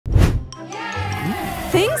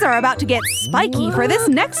Things are about to get spiky for this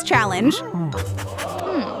next challenge.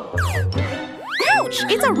 Ouch!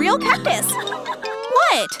 It's a real cactus!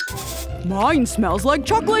 What? Mine smells like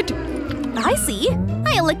chocolate. I see.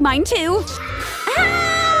 I'll lick mine too.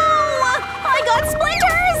 Ow! I got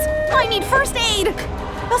splinters! I need first aid.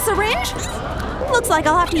 A syringe? Looks like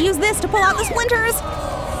I'll have to use this to pull out the splinters.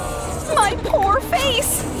 My poor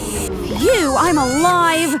face! Phew, I'm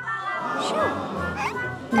alive!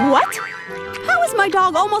 What? How is my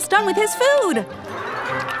dog almost done with his food?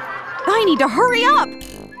 I need to hurry up!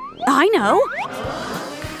 I know!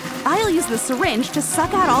 I'll use the syringe to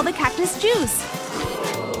suck out all the cactus juice.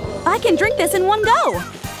 I can drink this in one go!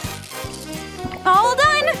 All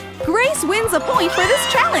done! Grace wins a point for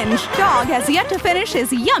this challenge! Dog has yet to finish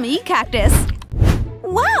his yummy cactus.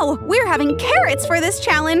 Wow! We're having carrots for this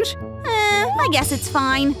challenge! I guess it's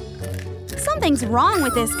fine. Something's wrong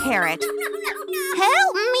with this carrot.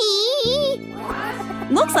 Help me!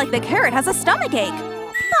 Looks like the carrot has a stomachache.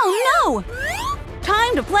 Oh no!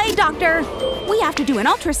 Time to play doctor! We have to do an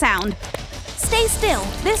ultrasound. Stay still.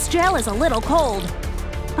 This gel is a little cold.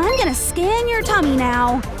 I'm gonna scan your tummy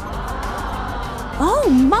now. Oh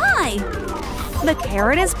my! The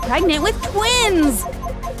carrot is pregnant with twins!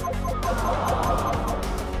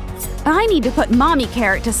 I need to put Mommy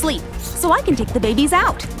Carrot to sleep so I can take the babies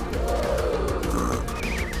out.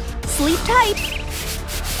 Sleep tight.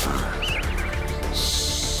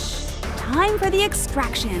 Shh. Time for the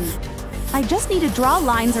extraction. I just need to draw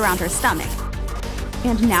lines around her stomach.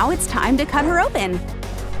 And now it's time to cut her open.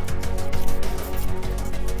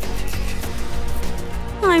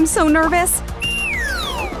 I'm so nervous.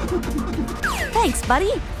 Thanks,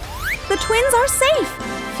 buddy. The twins are safe.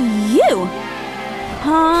 Phew.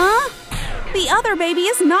 Huh? The other baby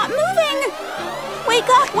is not moving! Wake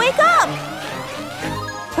up! Wake up!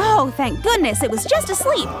 Oh, thank goodness it was just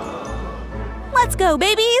asleep. Let's go,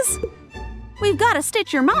 babies! We've got to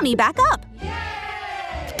stitch your mommy back up.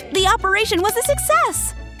 The operation was a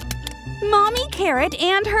success! Mommy Carrot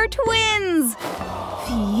and her twins!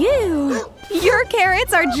 Phew! Your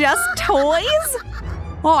carrots are just toys?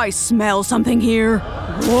 I smell something here.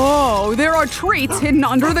 Whoa, there are treats hidden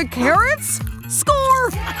under the carrots? Score!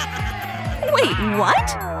 Wait,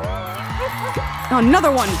 what?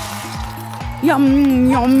 Another one! Yum,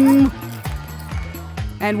 yum!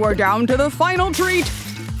 And we're down to the final treat!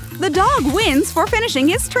 The dog wins for finishing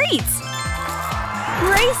his treats!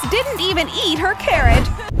 Grace didn't even eat her carrot!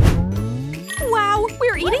 Wow,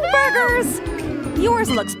 we're eating burgers! Yours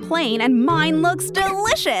looks plain and mine looks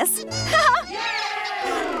delicious!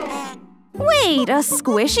 Wait, a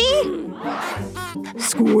squishy?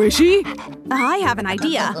 Squishy? I have an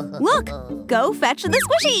idea. Look, go fetch the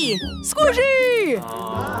squishy! Squishy!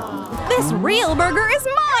 This real burger is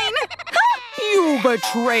mine! You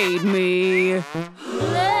betrayed me!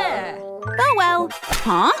 Oh well.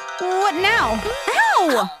 Huh? What now?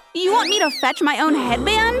 Ow! You want me to fetch my own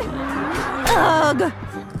headband? Ugh!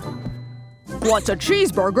 What's a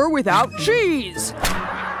cheeseburger without cheese?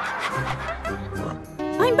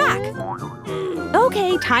 I'm back.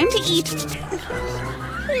 Okay, time to eat.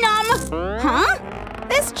 Nom! Huh?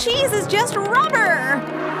 This cheese is just rubber!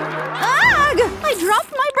 Ugh! I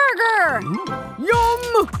dropped my burger!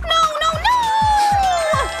 Yum! No!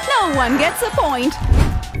 No one gets a point.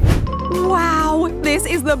 Wow, this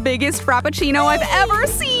is the biggest Frappuccino I've ever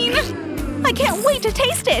seen! I can't wait to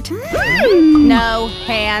taste it! No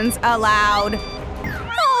hands allowed.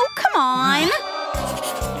 Oh, come on!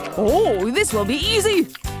 Oh, this will be easy!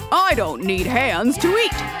 I don't need hands to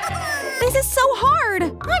eat! This is so hard!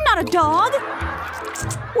 I'm not a dog!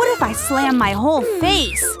 What if I slam my whole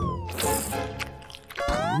face?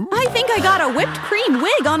 I think I got a whipped cream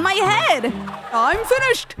wig on my head! I'm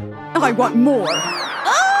finished! I want more!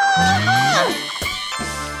 Ah!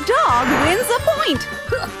 Dog wins a point!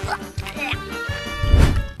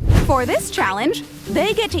 For this challenge,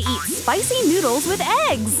 they get to eat spicy noodles with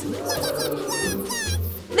eggs!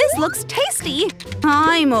 This looks tasty!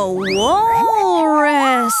 I'm a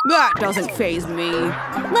walrus! That doesn't faze me.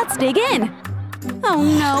 Let's dig in! Oh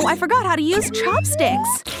no, I forgot how to use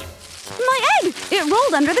chopsticks! My egg! It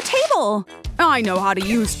rolled under the table! I know how to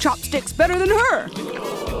use chopsticks better than her!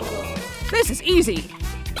 This is easy!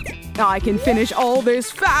 I can finish all this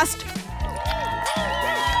fast!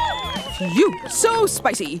 Phew, so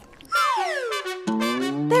spicy!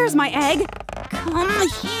 There's my egg! Come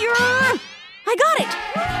here! I got it!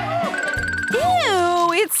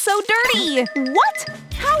 Ew, it's so dirty! What?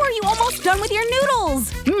 How are you almost done with your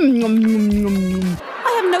noodles?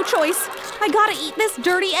 I have no choice. I gotta eat this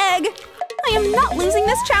dirty egg. I am not losing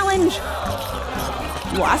this challenge.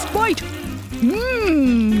 Last bite!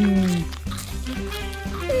 Mmm!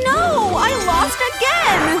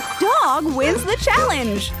 dog wins the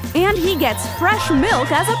challenge. And he gets fresh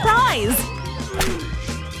milk as a prize.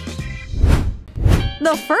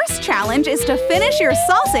 The first challenge is to finish your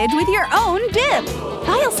sausage with your own dip.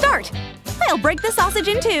 I'll start. I'll break the sausage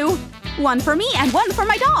in two. One for me and one for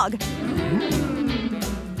my dog.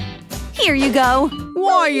 Here you go.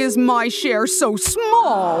 Why is my share so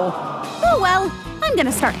small? Oh well, I'm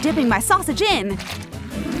gonna start dipping my sausage in.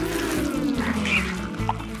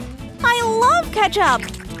 I love ketchup!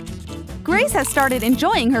 Grace has started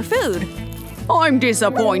enjoying her food. I'm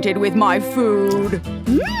disappointed with my food.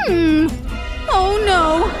 Mmm! Oh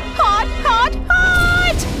no! Hot, hot,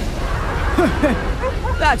 hot!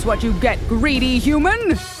 That's what you get, greedy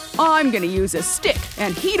human! I'm gonna use a stick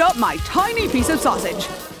and heat up my tiny piece of sausage.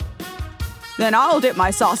 Then I'll dip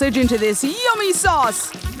my sausage into this yummy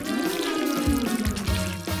sauce.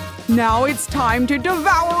 Now it's time to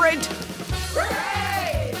devour it!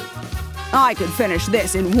 I could finish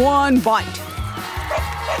this in one bite.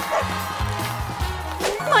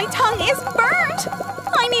 My tongue is burnt!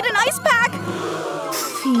 I need an ice pack!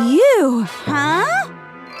 Phew! Huh?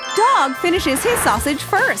 Dog finishes his sausage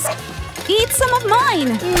first. Eat some of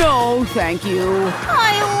mine! No, thank you.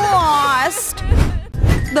 I lost!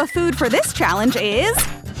 The food for this challenge is…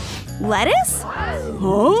 lettuce?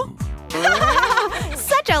 Huh?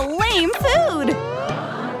 Such a lame food!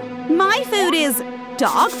 My food is…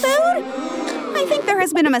 dog food? I think there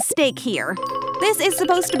has been a mistake here. This is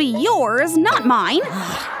supposed to be yours, not mine.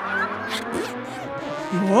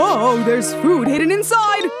 Whoa, there's food hidden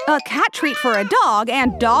inside! A cat treat for a dog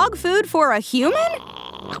and dog food for a human?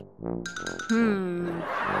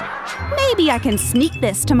 Maybe I can sneak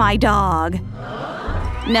this to my dog.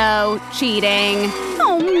 No cheating.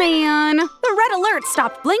 Oh man, the red alert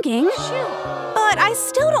stopped blinking. But I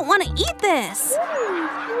still don't want to eat this.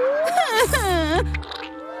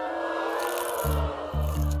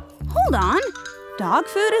 Hold on. Dog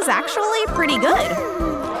food is actually pretty good.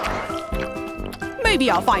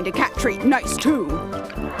 Maybe I'll find a cat treat nice too.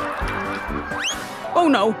 Oh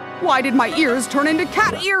no, why did my ears turn into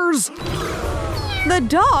cat ears? The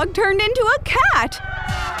dog turned into a cat!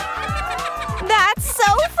 That's so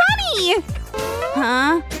funny!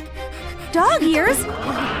 Huh? Dog ears?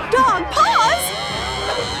 Dog paws?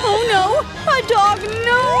 Oh no, a dog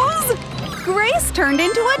nose! Grace turned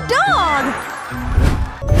into a dog!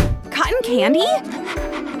 Cotton candy?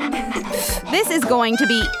 This is going to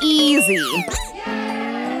be easy.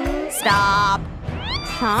 Stop.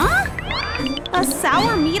 Huh? A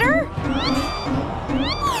sour meter?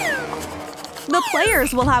 The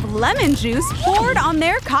players will have lemon juice poured on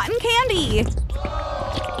their cotton candy.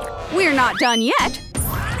 We're not done yet.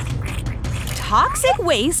 Toxic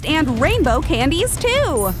waste and rainbow candies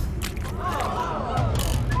too.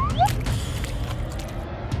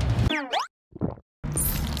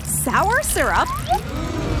 Sour syrup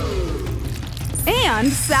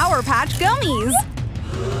and Sour Patch gummies.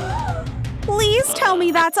 Please tell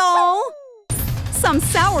me that's all. Some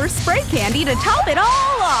sour spray candy to top it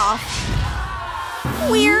all off.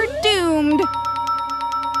 We're doomed.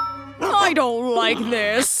 I don't like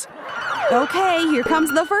this. Okay, here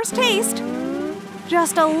comes the first taste.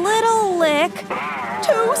 Just a little lick.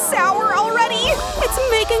 Too sour already! It's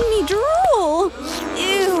making me drool!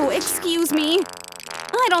 Ew, excuse me.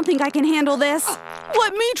 I don't think I can handle this.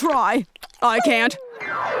 Let me try. I can't.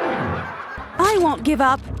 I won't give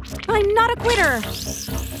up. I'm not a quitter.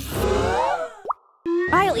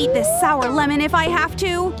 I'll eat this sour lemon if I have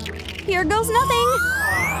to. Here goes nothing.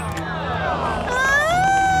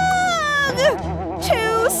 Ugh!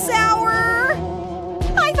 Too sour!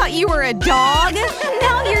 I thought you were a dog.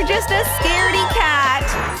 Now you're just a scaredy cat.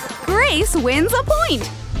 Grace wins a point.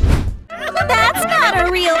 That's not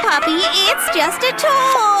a real puppy. It's just a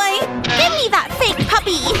toy. Give me that fake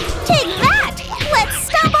puppy. Take that. Let's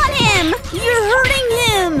stomp on him. You're hurting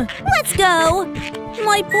him. Let's go.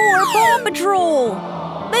 My poor Paw Patrol.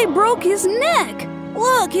 They broke his neck.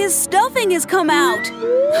 Look, his stuffing has come out.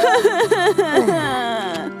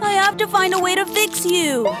 I have to find a way to fix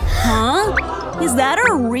you. Huh? Is that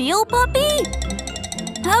a real puppy?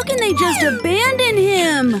 How can they just abandon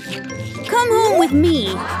him? Come home with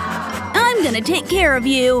me. I'm gonna take care of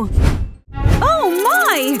you. Oh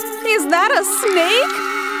my! Is that a snake?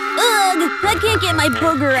 Ugh! I can't get my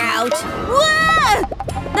booger out. Wah!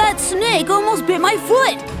 That snake almost bit my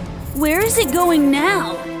foot. Where is it going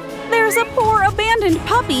now? There's a poor abandoned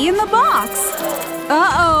puppy in the box.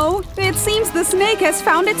 Uh-oh! It seems the snake has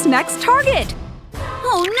found its next target.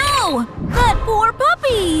 Oh no! That poor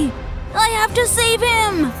puppy! I have to save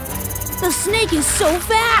him! The snake is so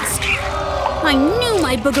fast! I knew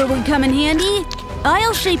my booger would come in handy.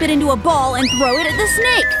 I'll shape it into a ball and throw it at the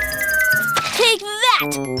snake. Take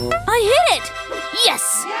that! I hit it!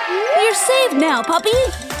 Yes! You're safe now, puppy!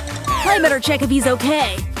 I better check if he's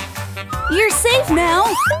okay. You're safe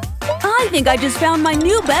now! I think I just found my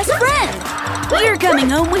new best friend! You're coming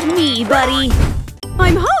home with me, buddy!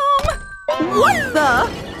 I'm home! What the?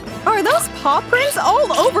 Are those paw prints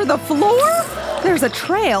all over the floor? There's a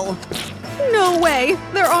trail. No way!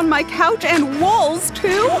 They're on my couch and walls,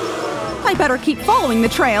 too? I better keep following the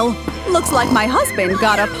trail. Looks like my husband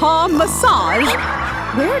got a paw massage.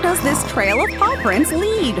 Where does this trail of paw prints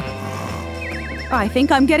lead? I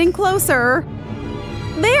think I'm getting closer.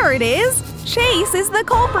 There it is! Chase is the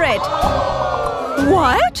culprit!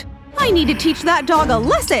 What? I need to teach that dog a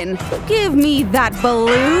lesson! Give me that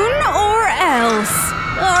balloon or else!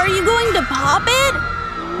 Are you going to pop it?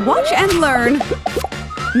 Watch and learn!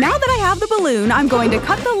 Now that I have the balloon, I'm going to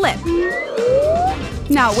cut the lip.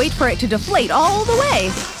 Now wait for it to deflate all the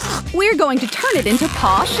way. We're going to turn it into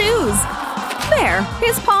paw shoes. There!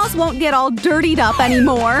 His paws won't get all dirtied up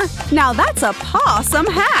anymore. Now that's a pawsome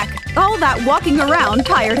hack! All that walking around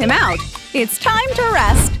tired him out. It's time to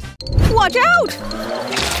rest. Watch out!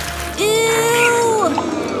 Ew!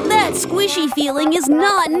 That squishy feeling is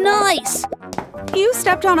not nice! You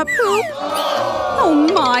stepped on a poop? Oh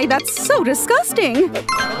my, that's so disgusting!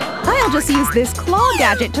 I'll just use this claw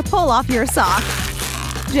gadget to pull off your sock.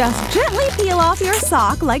 Just gently peel off your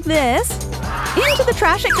sock like this. Into the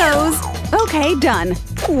trash it goes. Okay, done.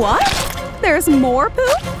 What? There's more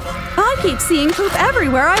poop? I keep seeing poop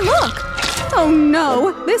everywhere I look. Oh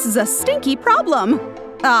no, this is a stinky problem.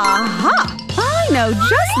 Aha! I know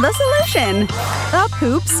just the solution. A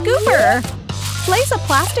poop scooper. Place a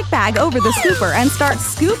plastic bag over the scooper and start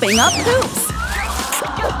scooping up poops.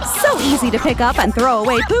 So easy to pick up and throw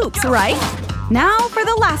away poops, right? Now for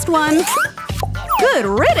the last one. Good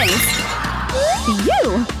riddance!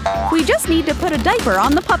 Phew! We just need to put a diaper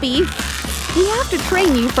on the puppy. We have to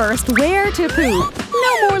train you first where to poop.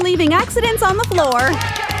 No more leaving accidents on the floor.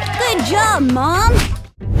 Good job, Mom!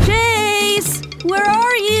 Chase! Where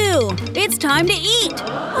are you? It's time to eat!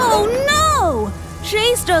 Oh no!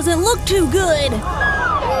 Chase doesn't look too good! No!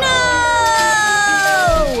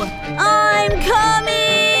 I'm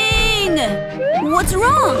coming! What's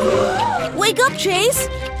wrong? Wake up, Chase!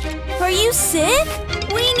 Are you sick?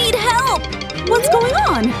 We need help! What's going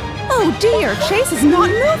on? Oh dear, Chase is not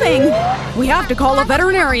moving! We have to call a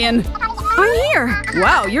veterinarian! I'm here!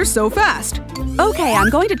 Wow, you're so fast! Okay, I'm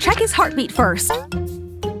going to check his heartbeat first.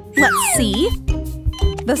 Let's see.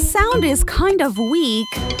 The sound is kind of weak.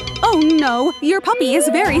 Oh no, your puppy is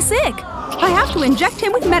very sick! I have to inject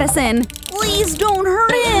him with medicine. Please don't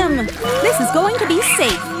hurt him! This is going to be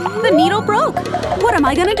safe. The needle broke. What am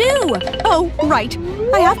I gonna do? Oh, right.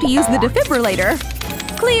 I have to use the defibrillator.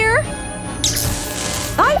 Clear!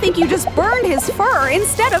 I think you just burned his fur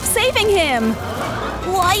instead of saving him!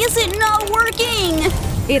 Why is it not working?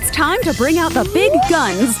 It's time to bring out the big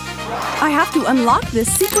guns. I have to unlock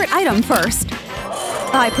this secret item first.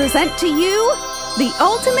 I present to you the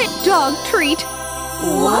ultimate dog treat.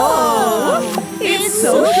 Whoa! It's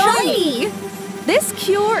so shiny! This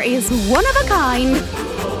cure is one of a kind.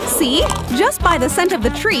 See? Just by the scent of the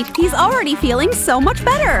treat, he's already feeling so much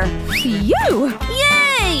better. Phew!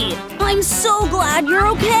 Yay! I'm so glad you're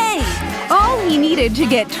okay! All he needed to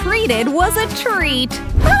get treated was a treat.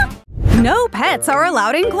 No pets are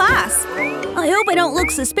allowed in class. I hope I don't look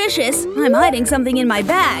suspicious. I'm hiding something in my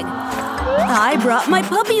bag. I brought my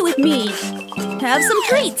puppy with me. Have some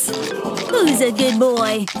treats. Who's a good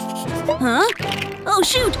boy? Huh? Oh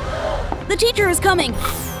shoot! The teacher is coming!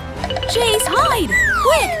 Chase, hide!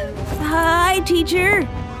 Quick! Hi, teacher.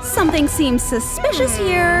 Something seems suspicious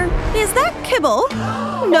here. Is that kibble?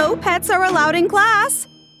 No pets are allowed in class.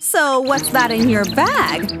 So what's that in your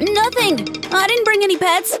bag? Nothing! I didn't bring any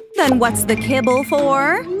pets. Then what's the kibble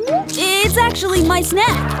for? It's actually my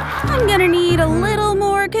snack. I'm gonna need a little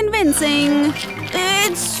more convincing.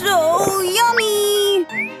 It's so yummy!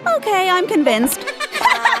 Okay, I'm convinced.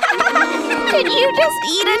 Did you just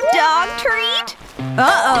eat a dog treat?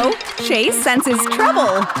 Uh-oh! Chase senses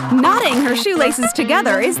trouble. Knotting her shoelaces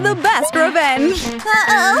together is the best revenge.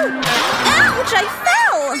 Uh-oh! Ouch! I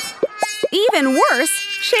fell! Even worse,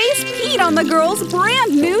 Chase peed on the girl's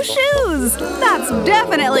brand new shoes. That's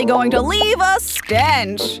definitely going to leave a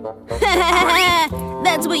stench.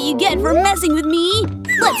 That's what you get for messing with me.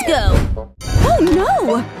 Let's go. Oh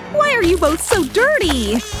no! Why are you both so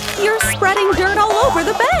dirty? You're spreading dirt all over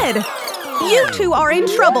the bed. You two are in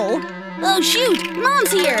trouble. Oh shoot!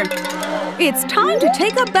 Mom's here! It's time to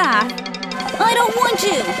take a bath. I don't want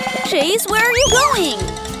to! Chase, where are you going?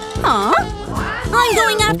 Huh? I'm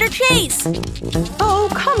going after Chase! Oh,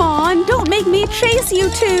 come on! Don't make me chase you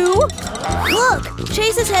two! Look!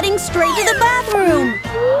 Chase is heading straight to the bathroom!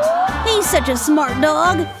 He's such a smart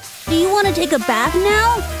dog! Do you want to take a bath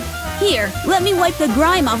now? Here, let me wipe the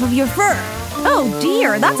grime off of your fur. Oh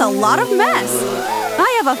dear, that's a lot of mess!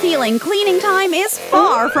 I have a feeling cleaning time is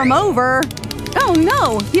far from over! Oh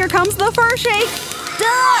no! Here comes the fur shake!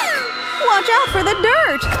 Duck! Watch out for the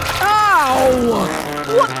dirt! Ow!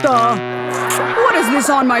 What the? What is this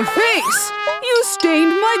on my face? You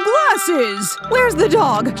stained my glasses! Where's the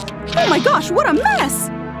dog? Oh my gosh, what a mess!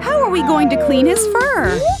 How are we going to clean his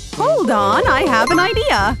fur? Hold on, I have an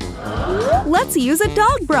idea! Let's use a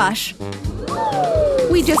dog brush.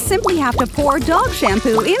 We just simply have to pour dog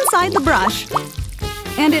shampoo inside the brush.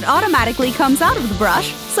 And it automatically comes out of the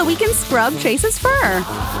brush so we can scrub Chase's fur.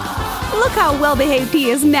 Look how well-behaved he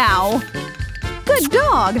is now! Good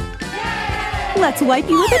dog! Let's wipe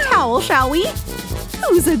you with a towel, shall we?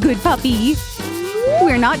 Who's a good puppy?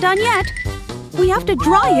 We're not done yet. We have to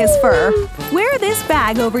dry his fur. Wear this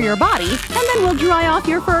bag over your body, and then we'll dry off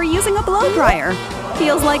your fur using a blow dryer.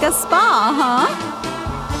 Feels like a spa,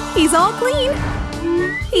 huh? He's all clean.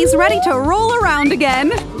 He's ready to roll around again.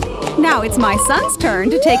 Now it's my son's turn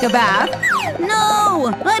to take a bath.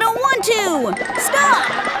 No! I don't want to! Stop!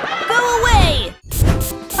 Go away!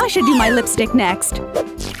 I should do my lipstick next.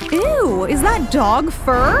 Ew, is that dog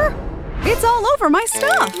fur? It's all over my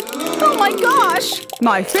stuff! Oh my gosh!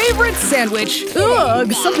 My favorite sandwich!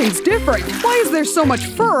 Ugh, something's different! Why is there so much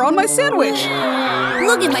fur on my sandwich?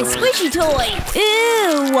 Look at my squishy toy!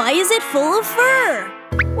 Ew, why is it full of fur?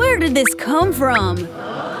 Where did this come from?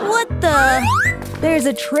 What the… There's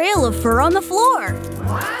a trail of fur on the floor!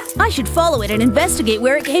 I should follow it and investigate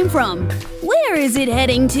where it came from. Where is it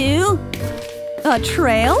heading to? A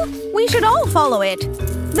trail? We should all follow it.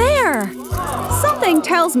 There! Something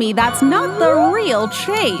tells me that's not the real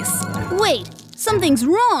Chase. Wait, something's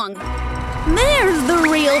wrong. There's the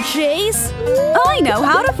real Chase! I know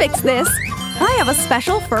how to fix this. I have a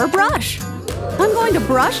special fur brush. I'm going to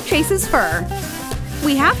brush Chase's fur.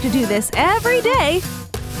 We have to do this every day.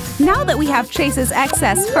 Now that we have Chase's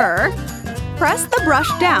excess fur, press the brush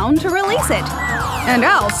down to release it. And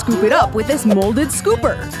I'll scoop it up with this molded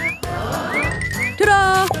scooper.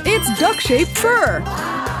 Ta-da! It's duck-shaped fur!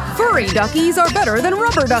 Furry duckies are better than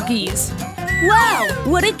rubber duckies! Wow,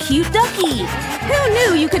 what a cute ducky! Who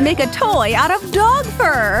knew you could make a toy out of dog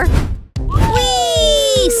fur?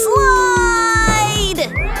 Whee!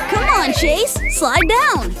 Slide! Come on, Chase, slide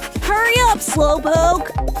down! Hurry up,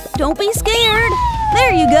 Slowpoke! Don't be scared!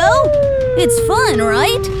 There you go! It's fun,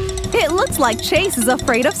 right? It looks like Chase is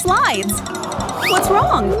afraid of slides. What's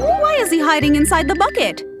wrong? Why is he hiding inside the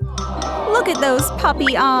bucket? Look at those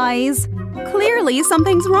puppy eyes. Clearly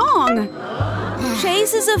something's wrong.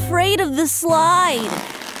 Chase is afraid of the slide.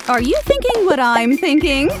 Are you thinking what I'm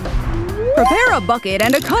thinking? Prepare a bucket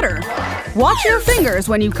and a cutter. Watch your fingers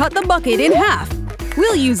when you cut the bucket in half.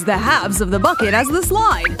 We'll use the halves of the bucket as the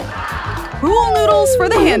slide. Pool noodles for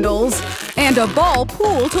the handles, and a ball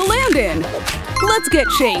pool to land in. Let's get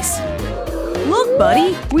Chase. Look,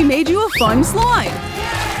 buddy, we made you a fun slide.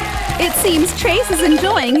 It seems Chase is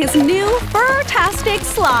enjoying his new fur-tastic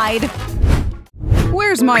slide.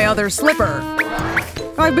 Where's my other slipper?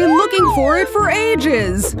 I've been looking for it for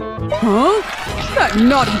ages. Huh? That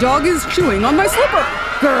naughty dog is chewing on my slipper.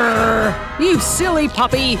 Grrr! You silly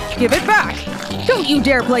puppy! Give it back! Don't you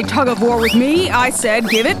dare play tug-of-war with me! I said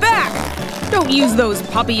give it back! Don't use those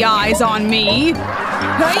puppy eyes on me!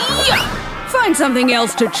 Hi-ya! Find something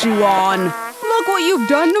else to chew on! Look what you've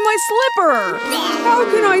done to my slipper! How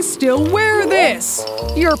can I still wear this?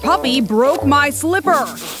 Your puppy broke my slipper!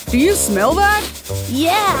 Do you smell that?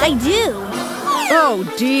 Yeah, I do! Oh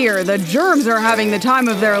dear, the germs are having the time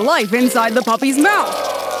of their life inside the puppy's mouth!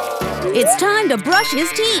 It's time to brush his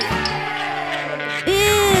teeth!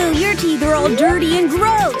 Ew, your teeth are all dirty and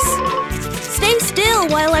gross! Stay still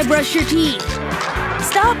while I brush your teeth!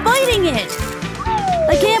 Stop biting it!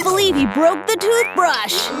 I can't believe he broke the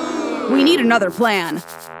toothbrush! We need another plan.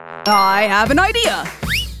 I have an idea!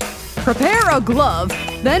 Prepare a glove,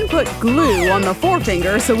 then put glue on the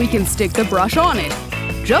forefinger so we can stick the brush on it.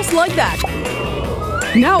 Just like that.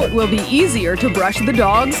 Now it will be easier to brush the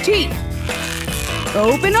dog's teeth.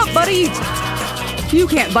 Open up, buddy! You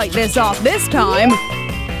can't bite this off this time!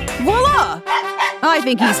 Voila! I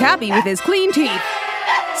think he's happy with his clean teeth.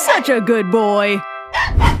 Such a good boy!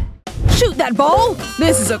 Shoot that ball!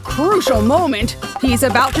 This is a crucial moment! He's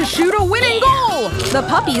about to shoot a winning goal! The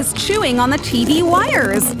puppy's chewing on the TV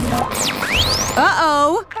wires.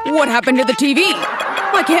 Uh-oh! What happened to the TV?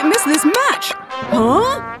 I can't miss this match!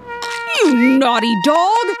 Huh? You naughty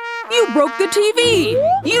dog! You broke the TV!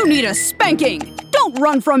 You need a spanking! Don't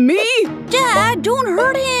run from me! Dad, don't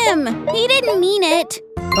hurt him! He didn't mean it.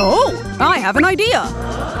 Oh, I have an idea!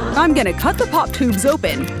 I'm gonna cut the pop tubes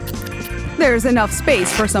open. There's enough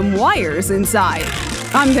space for some wires inside.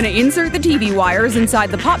 I'm gonna insert the TV wires inside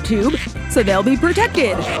the pop tube so they'll be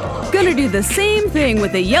protected. Gonna do the same thing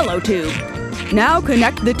with the yellow tube. Now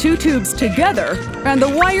connect the two tubes together and the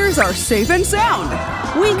wires are safe and sound.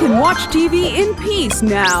 We can watch TV in peace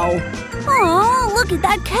now. Aw, look at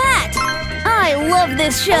that cat! I love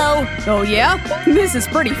this show! Oh yeah? This is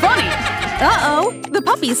pretty funny. Uh-oh, the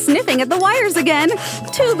puppy's sniffing at the wires again.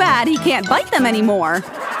 Too bad he can't bite them anymore.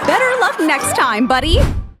 Better luck next time, buddy.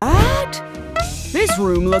 What? This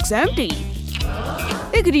room looks empty.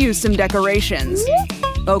 It could use some decorations.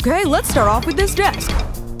 Okay, let's start off with this desk.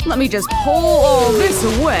 Let me just pull all this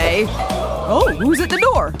away. Oh, who's at the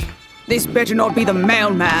door? This better not be the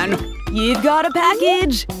mailman. You've got a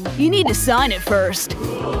package. You need to sign it first.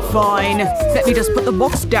 Fine. Let me just put the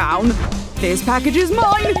box down. This package is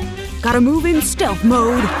mine. Gotta move in stealth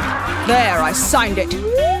mode. There, I signed it.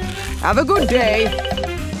 Have a good day.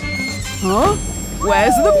 Huh?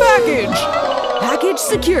 Where's the package? Package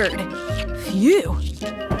secured. Phew.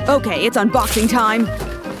 Okay, it's unboxing time.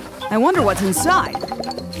 I wonder what's inside.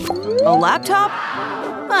 A laptop?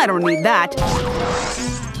 I don't need that.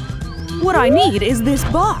 What I need is this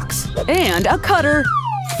box. And a cutter.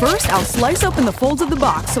 First, I'll slice open the folds of the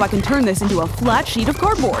box so I can turn this into a flat sheet of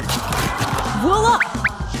cardboard. Voila!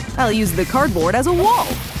 I'll use the cardboard as a wall.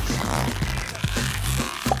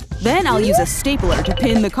 Then I'll use a stapler to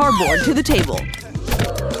pin the cardboard to the table.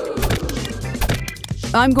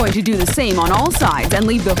 I'm going to do the same on all sides and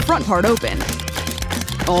leave the front part open.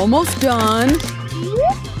 Almost done.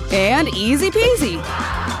 And easy peasy.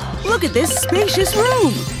 Look at this spacious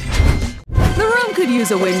room. The room could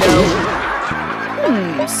use a window.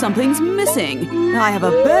 Something's missing. I have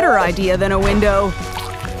a better idea than a window.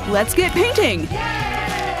 Let's get painting.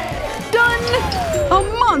 Done! A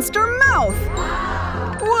monster mouth!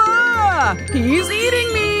 Whoa! He's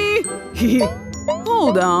eating me!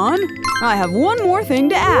 Hold on. I have one more thing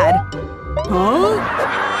to add. Huh?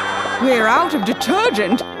 We're out of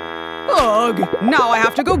detergent. Ugh! Now I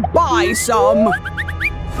have to go buy some.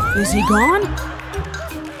 Is he gone?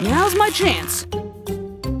 Now's my chance.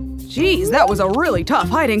 Geez, that was a really tough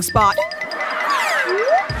hiding spot.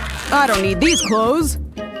 I don't need these clothes.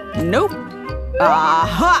 Nope.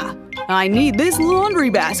 Aha! I need this laundry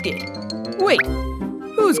basket. Wait,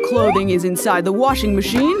 whose clothing is inside the washing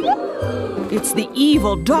machine? It's the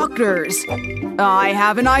evil doctor's. I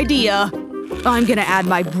have an idea. I'm gonna add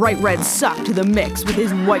my bright red sock to the mix with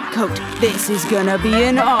his white coat. This is gonna be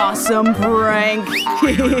an awesome prank.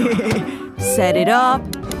 Set it up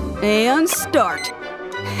and start.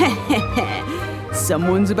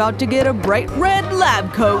 Someone's about to get a bright red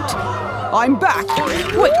lab coat. I'm back.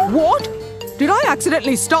 Wait, what? Did I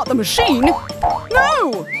accidentally start the machine?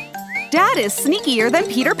 No! Dad is sneakier than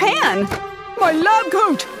Peter Pan. My lab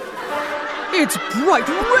coat! It's bright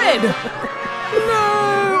red!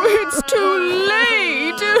 No, it's too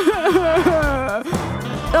late!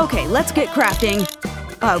 Okay, let's get crafting.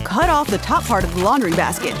 I'll cut off the top part of the laundry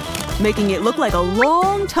basket, making it look like a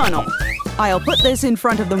long tunnel. I'll put this in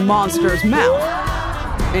front of the monster's mouth.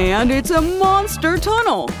 And it's a monster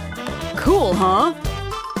tunnel! Cool, huh?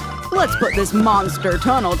 Let's put this monster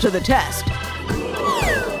tunnel to the test.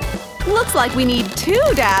 Looks like we need 2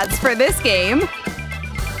 dads for this game.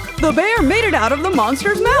 The bear made it out of the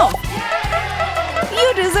monster's mouth!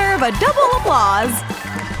 You deserve a double applause.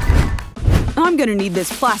 I'm gonna need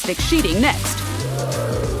this plastic sheeting next.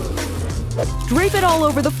 Drape it all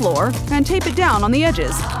over the floor and tape it down on the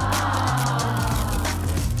edges.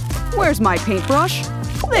 Where's my paintbrush?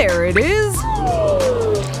 There it is!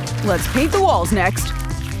 Let's paint the walls next.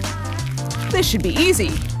 This should be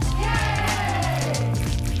easy.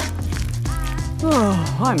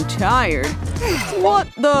 Oh, I'm tired. What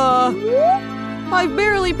the? I've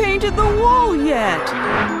barely painted the wall yet.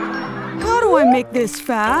 How do I make this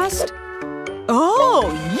fast?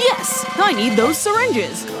 Oh, yes! I need those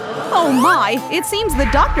syringes. Oh my, it seems the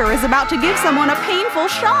doctor is about to give someone a painful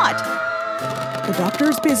shot. The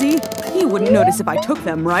doctor's busy. He wouldn't notice if I took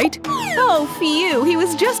them, right? Oh, phew, he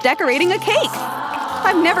was just decorating a cake.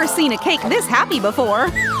 I've never seen a cake this happy before.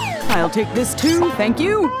 I'll take this too, thank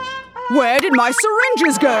you. Where did my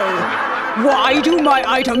syringes go? Why do my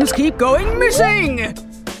items keep going missing?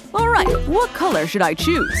 All right, what color should I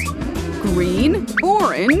choose? Green,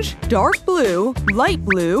 orange, dark blue, light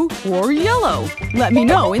blue, or yellow? Let me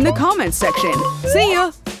know in the comments section. See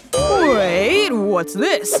ya! Wait, what's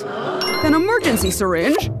this? An emergency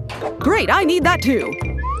syringe? Great, I need that too.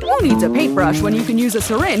 Who needs a paintbrush when you can use a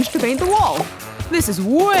syringe to paint the wall? This is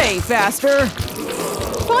way faster!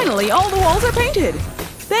 Finally, all the walls are painted!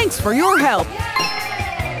 Thanks for your help!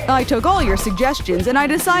 I took all your suggestions and I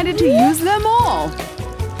decided to use them all!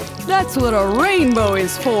 That's what a rainbow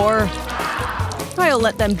is for! I'll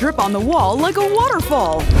let them drip on the wall like a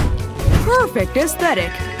waterfall! Perfect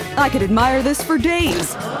aesthetic! I could admire this for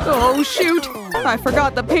days! Oh shoot! I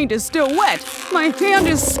forgot the paint is still wet! My hand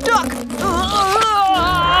is stuck!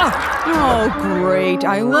 Oh great,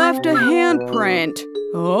 I left a handprint!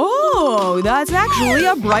 Oh, that's actually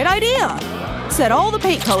a bright idea! Set all the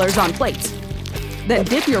paint colors on plates. Then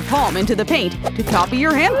dip your palm into the paint to copy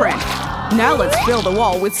your handprint. Now let's fill the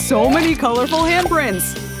wall with so many colorful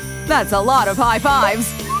handprints! That's a lot of high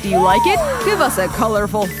fives! Do you like it? Give us a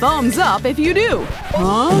colorful thumbs up if you do!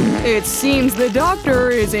 Huh? It seems the doctor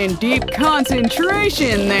is in deep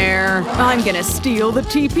concentration there. I'm gonna steal the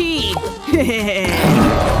TP.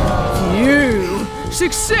 Phew!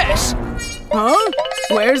 Success! Huh?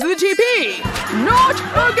 Where's the TP? Not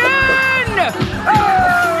again!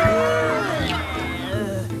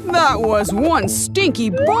 That was one stinky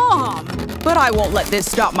bomb! But I won't let this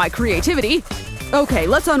stop my creativity. Okay,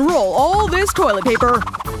 let's unroll all this toilet paper.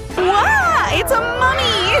 Wow! It's a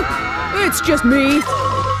mummy! It's just me!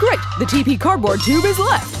 Great, the TP cardboard tube is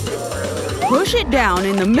left. Push it down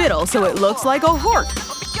in the middle so it looks like a heart.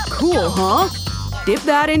 Cool, huh? Dip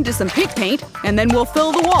that into some pink paint, and then we'll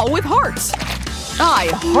fill the wall with hearts.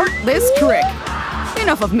 I heart this trick.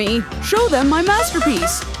 Enough of me. Show them my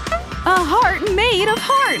masterpiece. A heart made of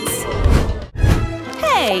hearts!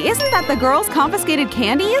 Hey, isn't that the girls' confiscated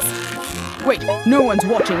candies? Wait, no one's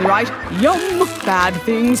watching, right? Yum! Bad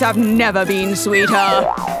things have never been sweeter.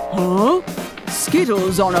 Huh?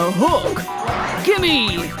 Skittles on a hook.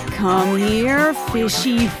 Gimme! Come here,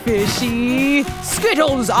 fishy fishy.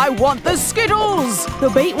 Skittles! I want the Skittles! The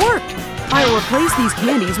bait worked. I'll replace these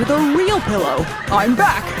candies with a real pillow. I'm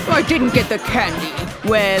back! I didn't get the candy.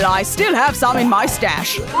 Well, I still have some in my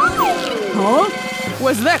stash. Huh?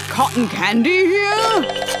 Was there cotton candy here?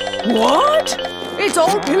 What? It's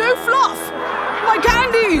all pillow fluff! My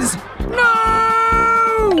candies!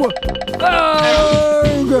 No!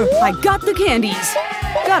 Ugh! I got the candies!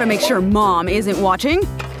 Gotta make sure Mom isn't watching.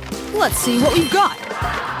 Let's see what we've got.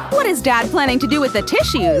 What is Dad planning to do with the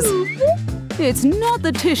tissues? It's not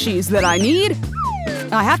the tissues that I need.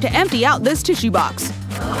 I have to empty out this tissue box.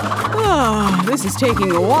 This is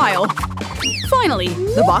taking a while. Finally,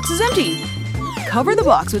 the box is empty. Cover the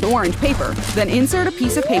box with orange paper, then insert a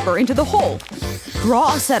piece of paper into the hole.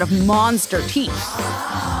 Draw a set of monster teeth.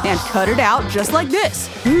 And cut it out just like this.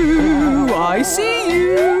 Ooh, I see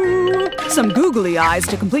you! Some googly eyes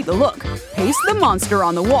to complete the look. Paste the monster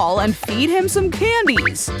on the wall and feed him some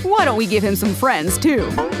candies. Why don't we give him some friends, too?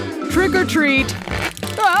 Trick or treat!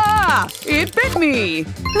 Ah! It bit me!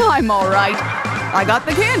 I'm alright. I got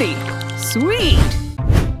the candy. Sweet!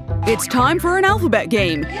 It's time for an alphabet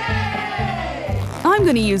game. I'm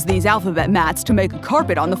gonna use these alphabet mats to make a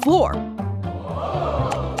carpet on the floor.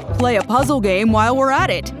 Play a puzzle game while we're at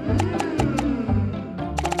it.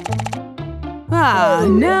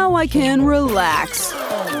 Now I can relax.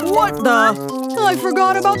 What the? I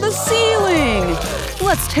forgot about the ceiling!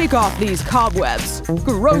 Let's take off these cobwebs.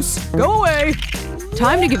 Gross! Go away!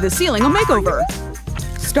 Time to give the ceiling a makeover.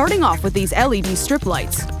 Starting off with these LED strip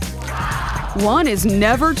lights. One is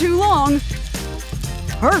never too long.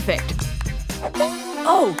 Perfect!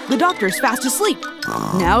 Oh, the doctor's fast asleep.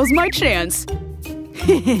 Now's my chance.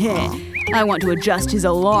 I want to adjust his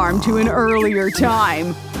alarm to an earlier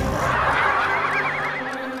time.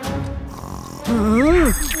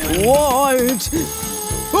 What?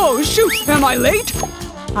 Oh shoot, am I late?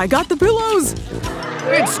 I got the pillows.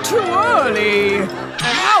 It's too early.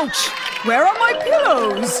 Ouch! Where are my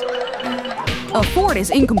pillows? A fort is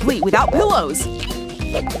incomplete without pillows.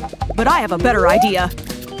 But I have a better idea.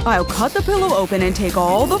 I'll cut the pillow open and take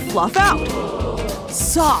all the fluff out.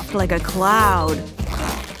 Soft like a cloud.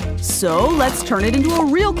 So let's turn it into a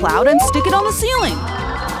real cloud and stick it on the ceiling.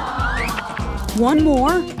 One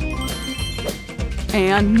more.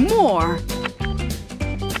 And more.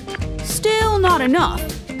 Still not enough.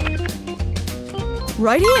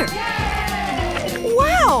 Right here.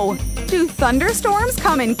 Wow! Do thunderstorms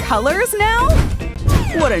come in colors now?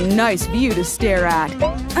 What a nice view to stare at.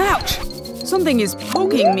 Ouch! Something is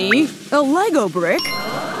poking me. A Lego brick?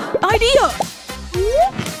 Idea!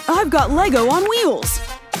 I've got Lego on wheels.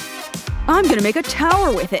 I'm gonna make a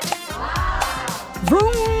tower with it.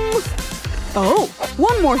 Vroom! Oh,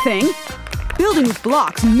 one more thing. Building with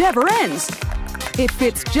blocks never ends. It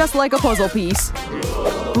fits just like a puzzle piece.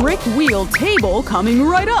 Brick wheel table coming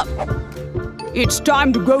right up. It's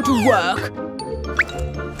time to go to work.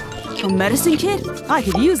 A medicine kit? I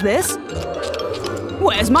could use this.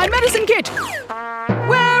 Where's my medicine kit?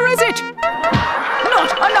 Where is it?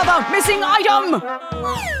 Not another missing item!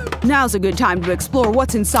 Now's a good time to explore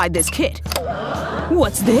what's inside this kit.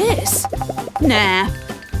 What's this? Nah.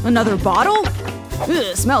 Another bottle?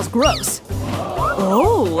 Ugh, smells gross.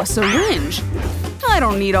 Oh, a syringe. I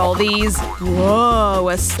don't need all these. Whoa,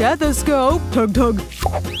 a stethoscope. Tug tug.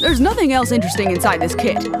 There's nothing else interesting inside this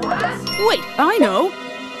kit. Wait, I know.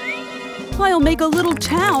 I'll make a little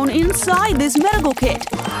town inside this medical kit.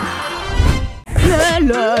 La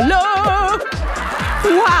la la!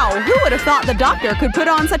 Wow, who would have thought the doctor could put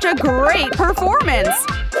on such a great performance?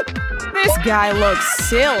 This guy looks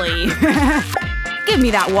silly. Give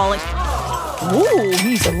me that wallet. Ooh,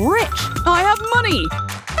 he's rich. I have money.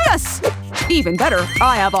 Yes! Even better,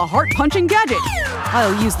 I have a heart-punching gadget.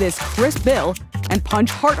 I'll use this crisp bill and punch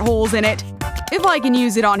heart holes in it. If I can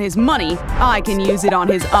use it on his money, I can use it on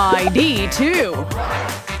his ID, too.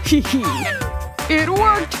 Hee-hee. It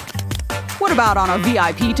worked! What about on a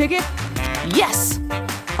VIP ticket? Yes!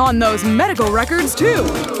 On those medical records, too!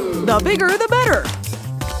 The bigger, the better!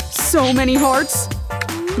 So many hearts!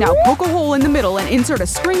 Now poke a hole in the middle and insert a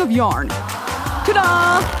string of yarn.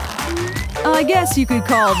 Ta-da! I guess you could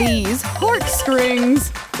call these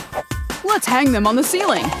heartstrings. Let's hang them on the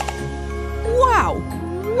ceiling. Wow!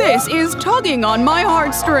 This is tugging on my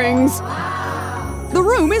heartstrings! The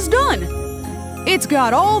room is done! It's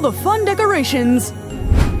got all the fun decorations.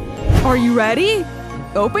 Are you ready?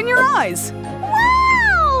 Open your eyes!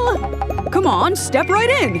 Wow! Come on, step right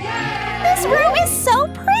in! This room is so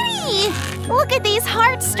pretty! Look at these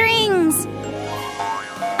heartstrings!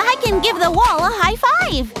 I can give the wall a high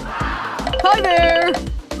five! Hi there!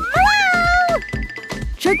 Hello!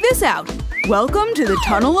 Check this out! Welcome to the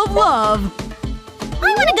Tunnel of Love!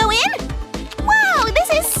 I want to go in! Wow, this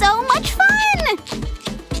is so much fun!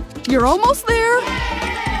 You're almost there!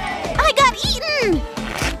 I got eaten!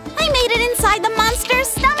 I made it inside the monster's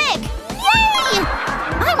stomach! Yay!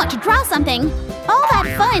 I want to draw something. All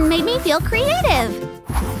that fun made me feel creative.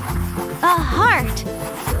 A heart.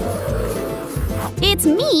 It's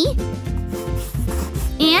me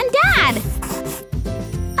and Dad.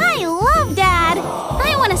 I love Dad.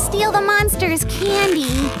 I want to steal the monster's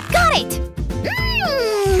candy. Got it!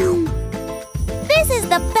 This is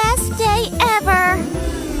the best day ever!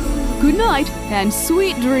 Good night and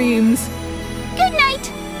sweet dreams! Good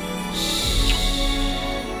night!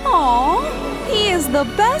 Aww, he is the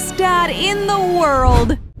best dad in the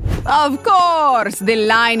world! Of course! The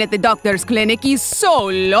line at the doctor's clinic is so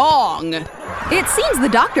long! It seems the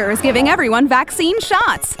doctor is giving everyone vaccine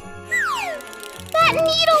shots. That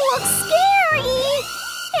needle looks scary!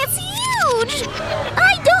 It's huge!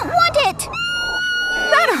 I don't want it!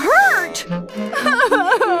 That hurt!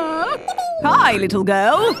 Hi, little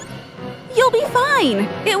girl. You'll be fine.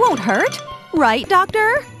 It won't hurt. Right,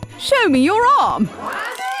 doctor? Show me your arm.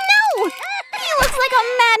 No! He looks like a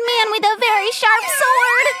madman with a very sharp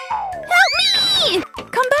sword! Help me!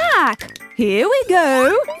 Come back. Here we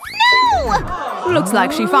go. No! Looks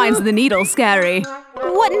like she finds the needle scary.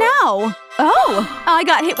 What now? Oh, I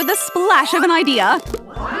got hit with a splash of an idea.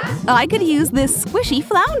 I could use this squishy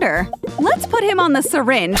flounder. Let's put him on the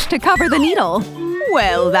syringe to cover the needle.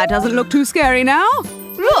 Well, that doesn't look too scary now.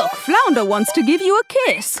 Look, Flounder wants to give you a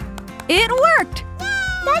kiss. It worked.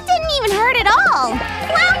 That didn't even hurt at all.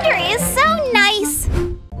 Flounder is so nice.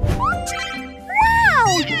 Wow,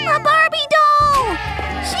 a Barbie doll.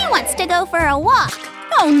 She wants to go for a walk.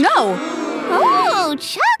 Oh, no. Oh,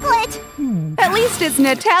 chocolate. At least it's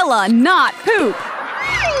Nutella, not poop.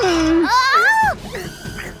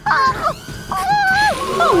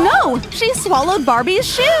 Oh no! She swallowed Barbie's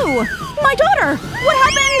shoe! My daughter! What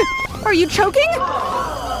happened? Are you choking?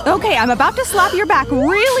 Okay, I'm about to slap your back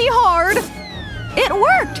really hard. It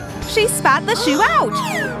worked! She spat the shoe out.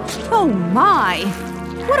 Oh my!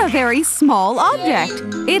 What a very small object.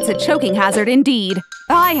 It's a choking hazard indeed.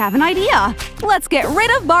 I have an idea. Let's get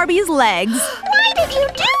rid of Barbie's legs. Why did you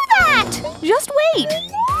do that? Just wait.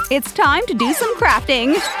 It's time to do some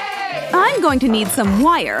crafting. I'm going to need some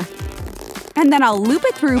wire. And then I'll loop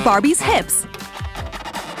it through Barbie's hips.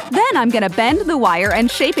 Then I'm gonna bend the wire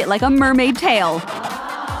and shape it like a mermaid tail.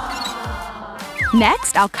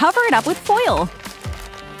 Next, I'll cover it up with foil.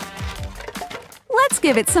 Let's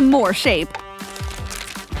give it some more shape.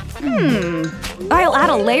 I'll add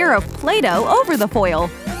a layer of Play-Doh over the foil.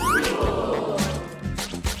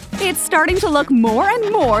 It's starting to look more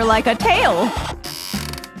and more like a tail.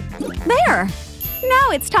 There!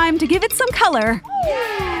 Now it's time to give it some color.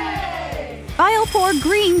 I'll pour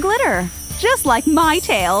green glitter, just like my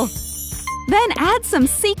tail. Then add some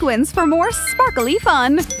sequins for more sparkly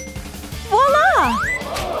fun. Voila!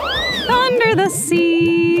 Under the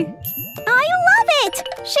sea. I love it!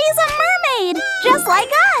 She's a mermaid, just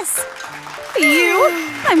like us!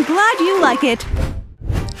 I'm glad you like it.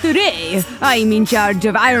 Today, I'm in charge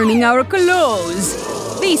of ironing our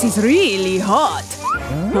clothes. This is really hot.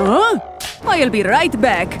 Huh? I'll be right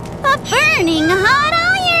back. A burning hot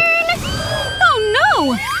iron! Oh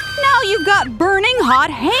no! Now you've got burning hot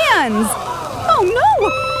hands! Oh no!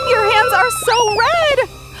 Your hands are so red!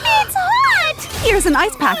 It's hot! Here's an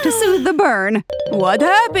ice pack to soothe the burn. What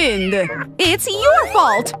happened? It's your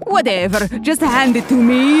fault! Whatever, just hand it to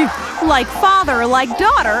me. Like father, like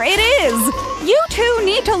daughter, it is! You two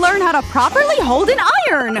need to learn how to properly hold an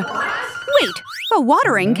iron! Wait, a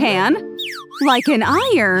watering can? Like an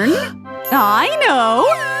iron? I know!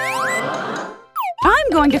 I'm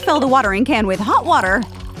going to fill the watering can with hot water.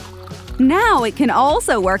 Now it can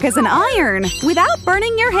also work as an iron without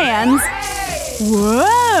burning your hands.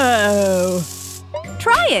 Whoa!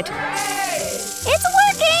 Try it! It's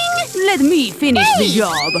working! Let me finish the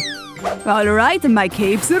job. All right, my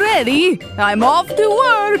cape's ready. I'm off to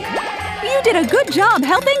work. You did a good job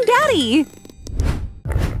helping Daddy!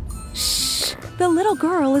 Shh! The little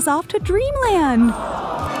girl is off to dreamland!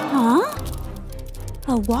 Huh?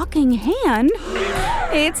 A walking hand?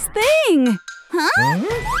 It's Thing! Huh?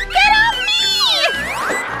 Get off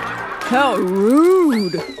me! How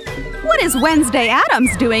rude! What is Wednesday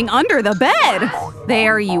Addams doing under the bed?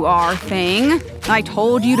 There you are, Thing. I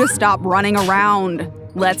told you to stop running around.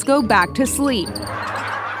 Let's go back to sleep.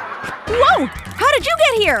 Whoa! How did you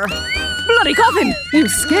get here? Bloody coffin! You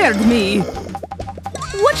scared me!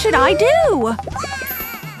 What should I do?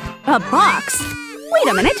 A box? Wait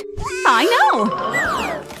a minute. I know!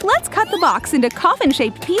 Let's cut the box into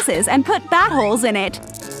coffin-shaped pieces and put bat holes in it.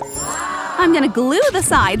 I'm gonna glue the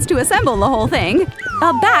sides to assemble the whole thing.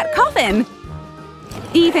 A bat coffin!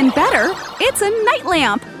 Even better, it's a night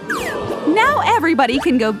lamp! Now everybody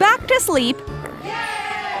can go back to sleep.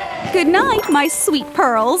 Good night, my sweet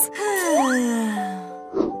pearls.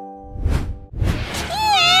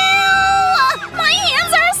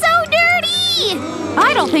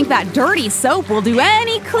 I don't think that dirty soap will do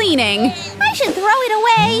any cleaning. I should throw it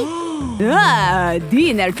away. Ah,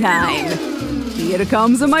 dinner time. Here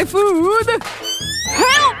comes my food.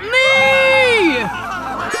 Help me!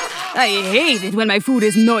 I hate it when my food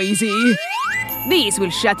is noisy. This will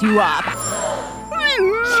shut you up.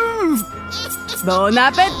 Bon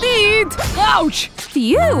appetit! Ouch!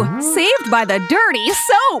 Phew! Saved by the dirty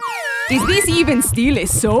soap! Is this even still a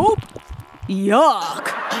soap? Yuck!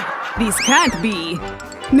 This can't be.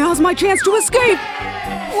 Now's my chance to escape!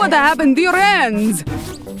 What happened to your hands?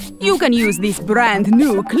 You can use this brand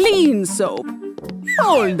new clean soap.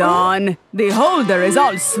 Hold on. The holder is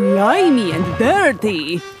all slimy and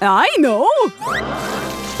dirty. I know!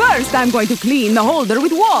 First, I'm going to clean the holder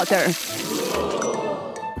with water.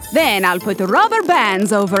 Then I'll put rubber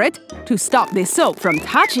bands over it to stop the soap from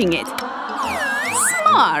touching it.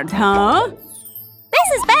 Smart, huh?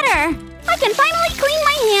 This is better. I can finally clean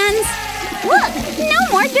my hands. Look, no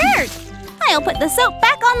more dirt. I'll put the soap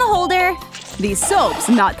back on the holder. The soap's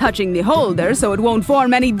not touching the holder, so it won't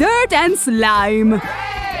form any dirt and slime.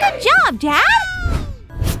 Good job, Dad.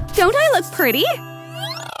 Don't I look pretty?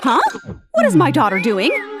 Huh? What is my daughter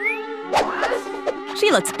doing?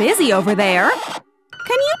 She looks busy over there.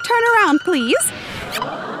 Can you turn around, please?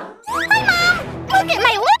 Hi, Mom! Look at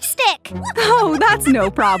my lipstick! Oh, that's no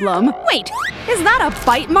problem. Wait, is that a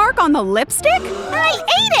bite mark on the lipstick? I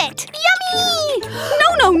ate it! Yummy!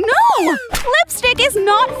 No! Lipstick is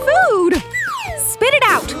not food! Spit it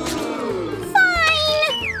out!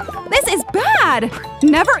 Fine! This is bad!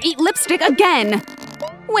 Never eat lipstick again!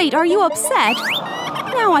 Wait, are you upset?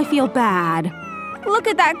 Now I feel bad. Look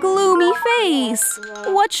at that gloomy face!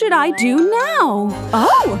 What should I do now?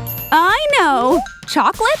 Oh! I know!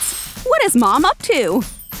 Chocolates? What is Mom up to?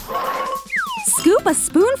 Scoop a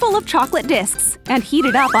spoonful of chocolate discs and heat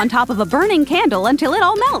it up on top of a burning candle until it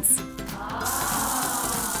all melts.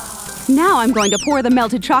 Now I'm going to pour the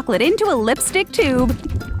melted chocolate into a lipstick tube.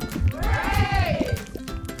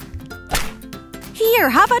 Here,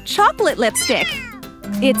 have a chocolate lipstick.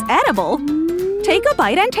 It's edible. Take a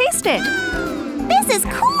bite and taste it. This is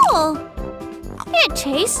cool! It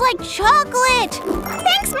tastes like chocolate!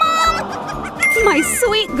 Thanks, Mom! My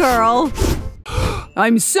sweet girl.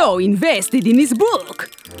 I'm so invested in this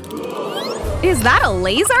book. Is that a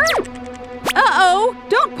laser? Uh-oh!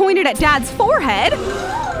 Don't point it at Dad's forehead!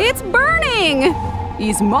 It's burning!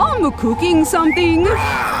 Is Mom cooking something?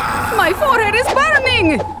 My forehead is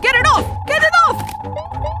burning! Get it off! Get it off!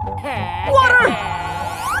 Water!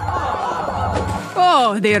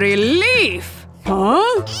 Oh, the relief! Huh?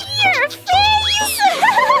 Your face!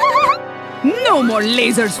 No more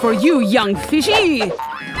lasers for you, young fishy! I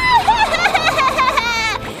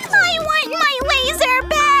want my laser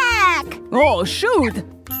back! Oh, shoot!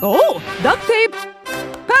 Oh, duct tape!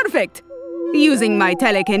 Perfect! Using my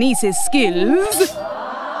telekinesis skills…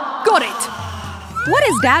 Got it! What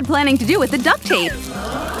is Dad planning to do with the duct tape?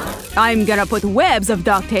 I'm gonna put webs of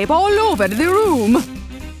duct tape all over the room.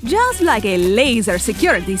 Just like a laser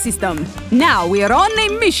security system. Now we're on a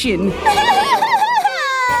mission.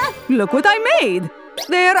 Look what I made!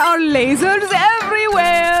 There are lasers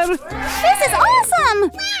everywhere! This is awesome!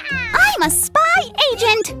 I'm a spy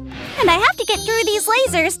agent! And I have to get through these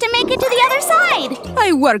lasers to make it to the other side!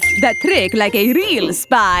 I worked that trick like a real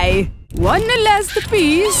spy. One last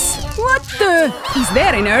piece. What the… Is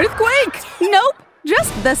there an earthquake? Nope,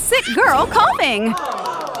 just the sick girl coughing.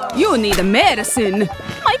 You need medicine.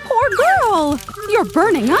 My poor girl! You're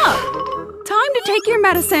burning up. Time to take your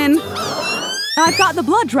medicine. I've got the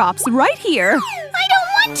blood drops right here. I don't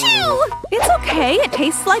want to! It's okay, it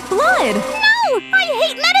tastes like blood. No! I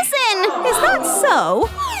hate medicine! Is that so?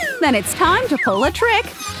 Then it's time to pull a trick.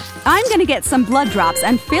 I'm gonna get some blood drops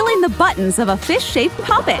and fill in the buttons of a fish-shaped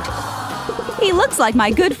puppet. He looks like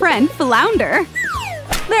my good friend, Flounder.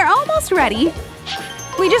 They're almost ready.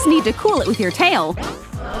 We just need to cool it with your tail.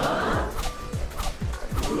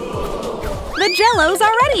 The Jell-O's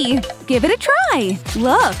are ready! Give it a try!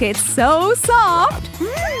 Look, it's so soft!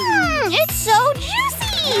 It's so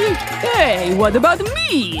juicy! Hey, what about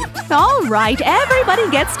me? Alright,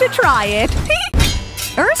 everybody gets to try it!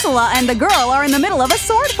 Ursula and the girl are in the middle of a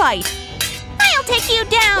sword fight! I'll take you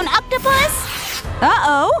down, octopus!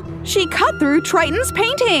 Uh-oh! She cut through Triton's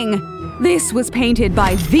painting! This was painted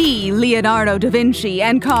by the Leonardo da Vinci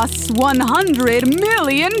and costs $100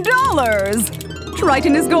 million!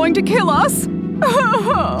 Triton is going to kill us!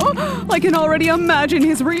 I can already imagine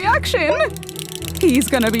his reaction! He's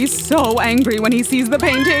gonna be so angry when he sees the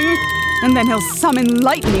painting! And then he'll summon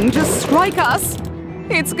lightning to strike us!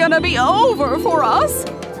 It's gonna be over for us!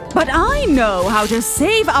 But I know how to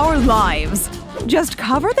save our lives! Just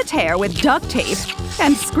cover the tear with duct tape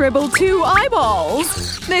and scribble 2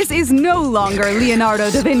 eyeballs! This is no longer Leonardo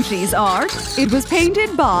da Vinci's art. It was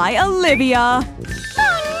painted by Olivia.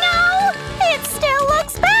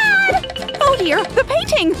 Oh dear, the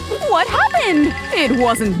painting! What happened? It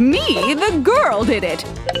wasn't me, the girl did it!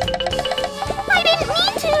 I didn't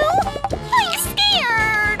mean to! I'm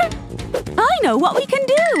scared! I know what we can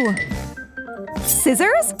do!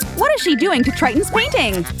 Scissors? What is she doing to Triton's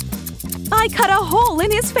painting? I cut a hole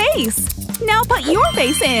in his face! Now put your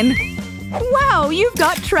face in! Wow, you've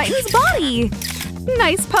got Triton's body!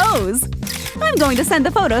 Nice pose! I'm going to send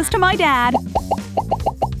the photos to my dad.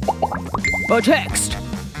 A text.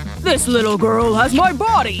 This little girl has my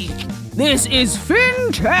body! This is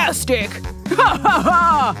fantastic! Ha ha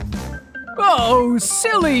ha! Oh,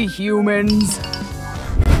 silly humans!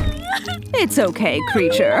 It's okay,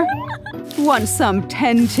 creature. Want some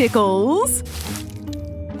tentacles?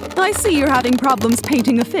 I see you're having problems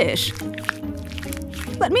painting a fish.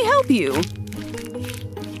 Let me help you.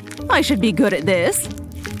 I should be good at this.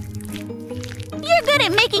 You're good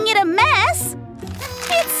at making it a mess!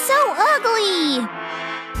 It's so ugly!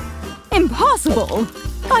 Impossible!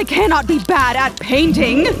 I cannot be bad at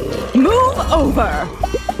painting! Move over!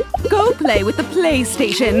 Go play with the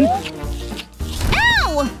PlayStation!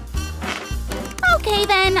 Ow! Okay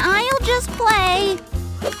then, I'll just play.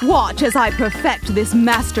 Watch as I perfect this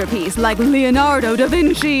masterpiece like Leonardo da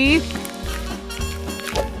Vinci!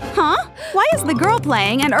 Huh? Why is the girl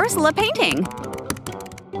playing and Ursula painting?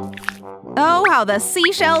 Oh, how the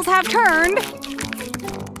seashells have turned!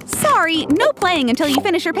 Sorry, no playing until you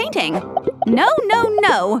finish your painting. No, no,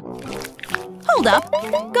 no. Hold up.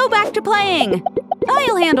 Go back to playing.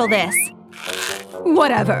 I'll handle this.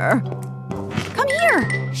 Whatever. Come here.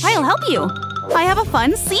 I'll help you. I have a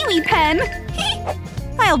fun seaweed pen.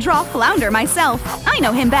 I'll draw Flounder myself. I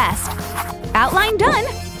know him best. Outline done.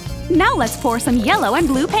 Now let's pour some yellow and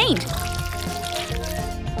blue paint.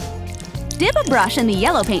 Dip a brush in the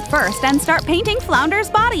yellow paint first and start painting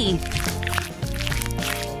Flounder's body.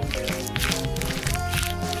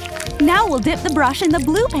 Now we'll dip the brush in the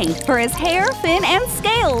blue paint for his hair, fin, and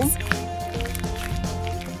scales.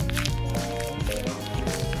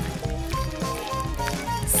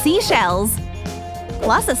 Seashells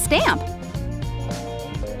plus a stamp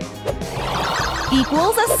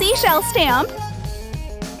equals a seashell stamp.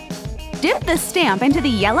 Dip the stamp into the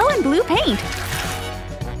yellow and blue paint.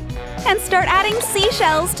 And start adding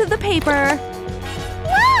seashells to the paper.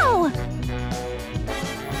 Wow!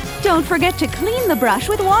 Don't forget to clean the brush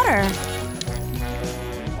with water.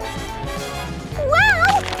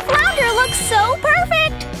 looks so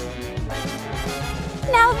perfect!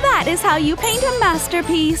 Now that is how you paint a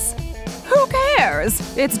masterpiece. Who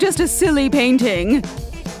cares? It's just a silly painting.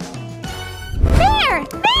 There!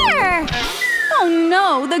 There! Oh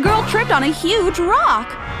no, the girl tripped on a huge rock.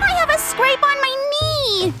 I have a scrape on my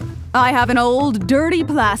knee! I have an old dirty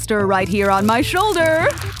plaster right here on my shoulder.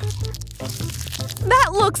 That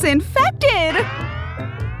looks infected!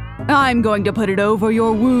 I'm going to put it over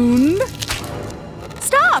your wound.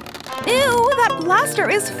 Stop! Ew, that plaster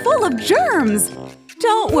is full of germs.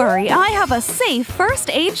 Don't worry, I have a safe first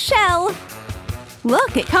aid shell.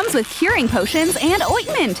 Look, it comes with curing potions and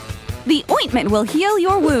ointment. The ointment will heal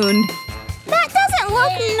your wound. That doesn't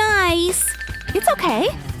look nice. It's okay.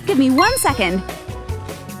 Give me 1 second.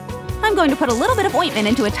 I'm going to put a little bit of ointment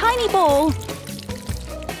into a tiny bowl.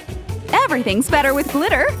 Everything's better with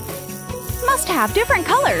glitter. Must have different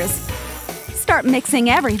colors. Start mixing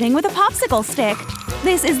everything with a popsicle stick.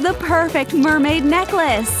 This is the perfect mermaid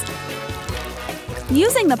necklace.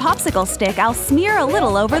 Using the popsicle stick, I'll smear a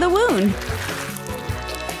little over the wound.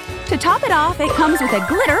 To top it off, it comes with a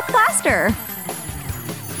glitter plaster.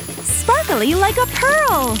 Sparkly like a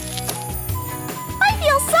pearl. I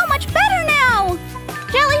feel so much better now!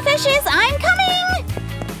 Jellyfishes, I'm coming!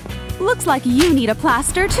 Looks like you need a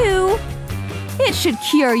plaster too. It should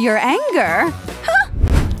cure your anger. Huh.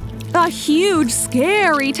 A huge,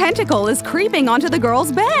 scary tentacle is creeping onto the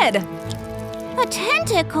girl's bed. A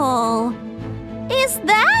tentacle… Is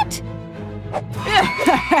that…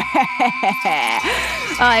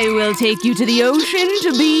 I will take you to the ocean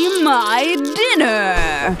to be my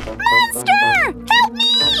dinner! Monster! Help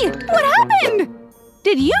me! What happened?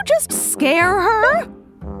 Did you just scare her?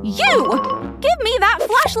 You! Give me that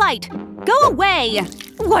flashlight! Go away!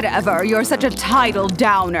 Whatever, you're such a tidal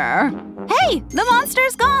downer. Hey, the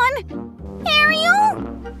monster's gone!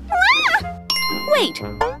 Ariel? Ah! Wait,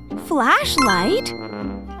 flashlight?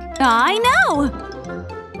 I know!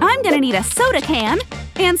 I'm gonna need a soda can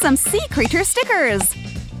and some sea creature stickers.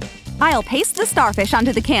 I'll paste the starfish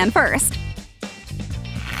onto the can first.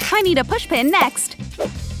 I need a pushpin next.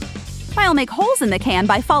 I'll make holes in the can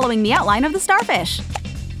by following the outline of the starfish.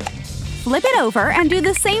 Flip it over and do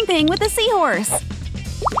the same thing with the seahorse.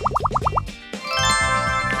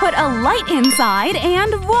 Put a light inside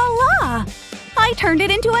and voila! I turned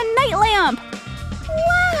it into a night lamp!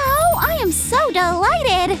 Wow, I am so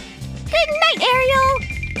delighted! Good night,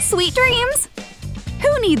 Ariel! Sweet dreams!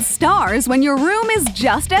 Who needs stars when your room is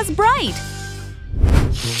just as bright?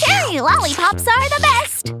 Cherry lollipops are the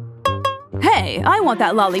best! Hey, I want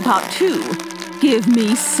that lollipop too. Give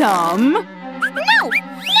me some. No!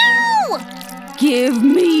 No! Give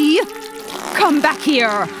me… Come back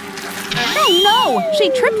here! Oh no! She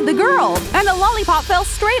tripped the girl, and the lollipop fell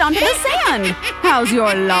straight onto the sand! How's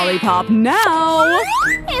your lollipop now?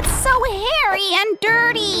 It's so hairy and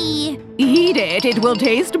dirty! Eat it, it will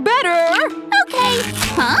taste better! Okay.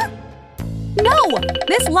 Huh? No!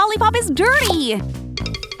 This lollipop is dirty!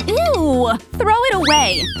 Ew! Throw it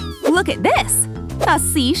away! Look at this! A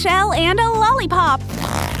seashell and a lollipop!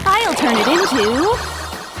 I'll turn it into…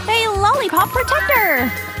 a lollipop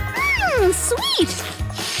protector! Sweet!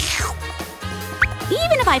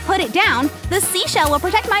 Even if I put it down, the seashell will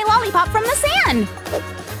protect my lollipop from the sand!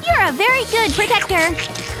 You're a very good protector!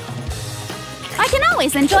 I can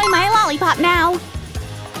always enjoy my lollipop now!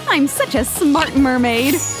 I'm such a smart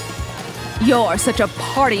mermaid! You're such a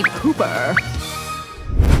party pooper!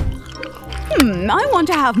 I want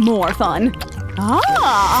to have more fun.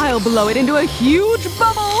 I'll blow it into a huge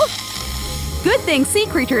bubble! Good thing sea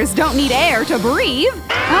creatures don't need air to breathe!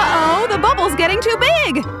 Uh-oh, the bubble's getting too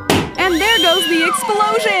big! And there goes the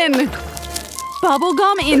explosion!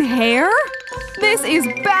 Bubblegum in hair? This is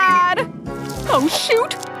bad! Oh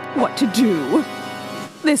shoot! What to do?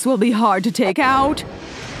 This will be hard to take out.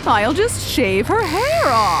 I'll just shave her hair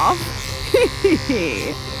off.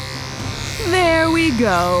 There we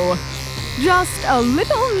go. Just a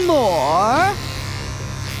little more.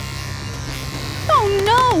 Oh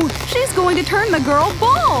no! She's going to turn the girl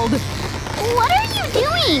bald! What are you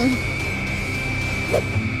doing?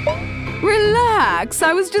 Relax,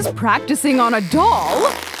 I was just practicing on a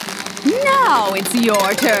doll. Now it's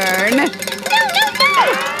your turn. No, no, no!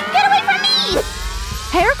 Get away from me!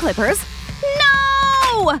 Hair clippers?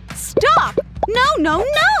 No! Stop! No, no,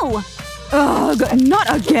 no! Ugh, not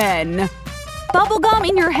again. Bubblegum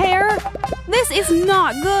in your hair? This is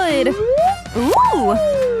not good. Ooh,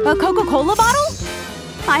 a Coca-Cola bottle?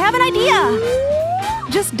 I have an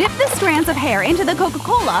idea. Just dip the strands of hair into the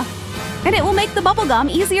Coca-Cola, and it will make the bubblegum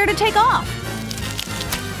easier to take off.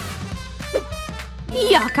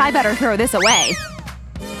 Yuck, I better throw this away.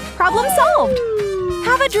 Problem solved.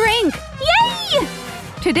 Have a drink.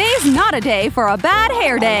 Today's not a day for a bad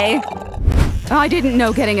hair day. I didn't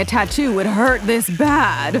know getting a tattoo would hurt this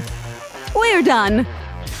bad. We're done.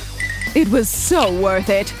 It was so worth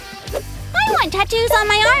it. I want tattoos on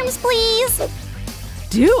my arms, please.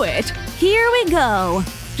 Do it. Here we go.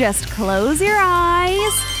 Just close your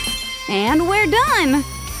eyes. And we're done.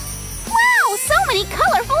 Wow, so many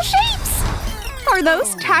colorful shapes. Are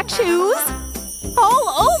those tattoos?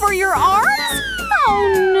 All over your arms?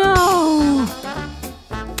 Oh no!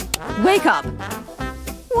 Wake up.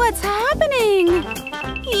 What's happening?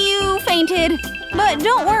 You fainted. But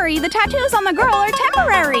don't worry, the tattoos on the girl are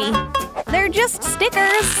temporary. They're just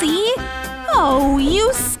stickers, see? Oh,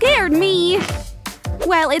 you scared me.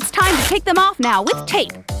 Well, it's time to take them off now with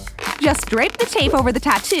tape. Just drape the tape over the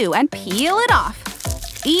tattoo and peel it off.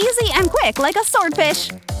 Easy and quick, like a swordfish.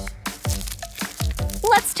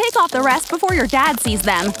 Let's take off the rest before your dad sees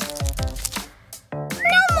them.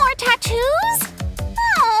 No more tattoos?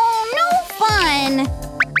 Oh, no fun.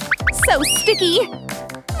 So sticky.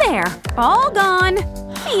 There, all gone.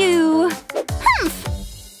 Phew. Humph.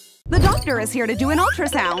 The doctor is here to do an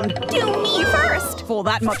ultrasound. Do me first. For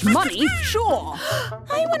that much money, sure.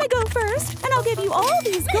 I want to go first, and I'll give you all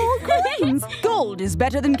these gold coins. Gold is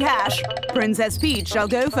better than cash. Princess Peach shall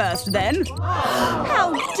go first, then.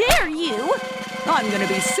 How dare you? I'm gonna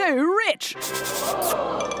be so rich.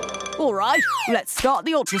 All right, let's start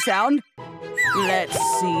the ultrasound. Let's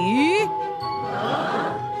see.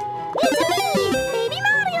 It's me, Baby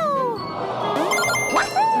Mario.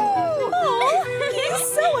 Wahoo! Oh, he's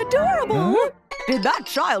so adorable. Did that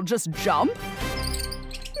child just jump?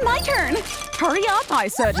 My turn. Hurry up. I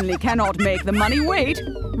certainly cannot make the money wait.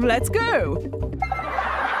 Let's go.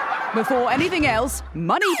 Before anything else,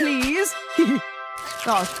 money please.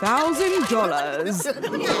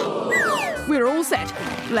 $1,000. We're all set.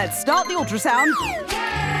 Let's start the ultrasound.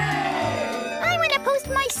 I want to post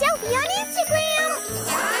my selfie on Instagram.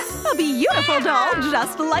 A beautiful doll,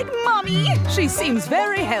 just like Mommy. She seems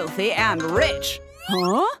very healthy and rich.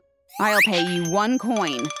 Huh? I'll pay you 1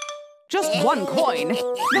 coin. Just 1 coin?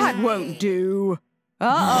 That won't do.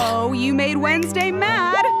 Uh-oh, you made Wednesday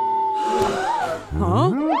mad.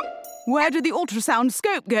 Huh? Where did the ultrasound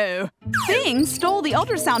scope go? Thing stole the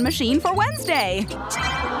ultrasound machine for Wednesday.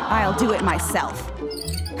 I'll do it myself.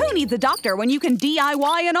 Who needs a doctor when you can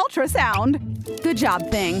DIY an ultrasound? Good job,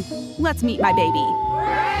 Thing. Let's meet my baby.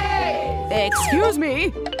 Excuse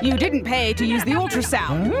me? You didn't pay to use the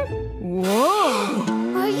ultrasound. Whoa!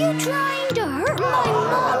 Are you trying to hurt my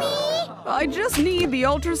mommy? I just need the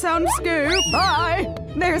ultrasound scoop. Bye!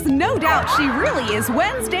 There's no doubt she really is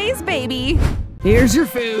Wednesday's baby. Here's your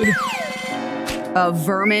food. A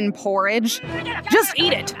vermin porridge? Just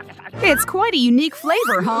eat it. It's quite a unique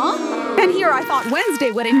flavor, huh? And here I thought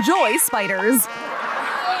Wednesday would enjoy spiders.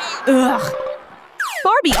 Ugh.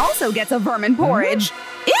 Barbie also gets a vermin porridge.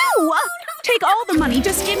 Ew! Take all the money,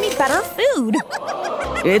 just give me better food.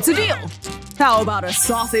 It's a deal. How about a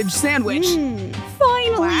sausage sandwich?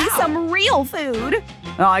 Finally, some real food.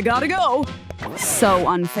 I gotta go. So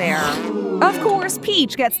unfair. Of course,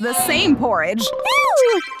 Peach gets the same porridge.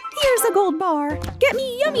 Ew! Here's a gold bar. Get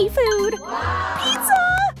me yummy food. Pizza!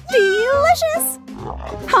 Delicious!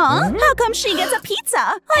 Huh? How come she gets a pizza?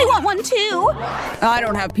 I want one too. I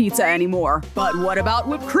don't have pizza anymore. But what about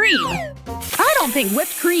whipped cream? I don't think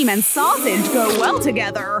whipped cream and sausage go well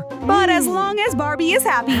together. But as long as Barbie is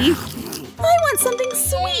happy. I want something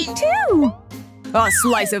sweet too. A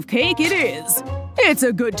slice of cake it is. It's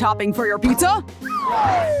a good topping for your pizza.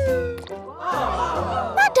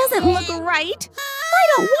 That doesn't look right. I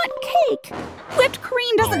don't want cake. Whipped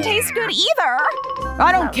cream doesn't taste good either.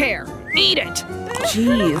 I don't care. Eat it.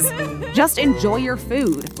 Jeez, just enjoy your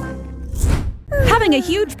food. Having a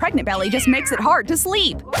huge pregnant belly just makes it hard to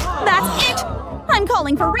sleep. That's it! I'm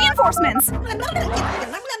calling for reinforcements.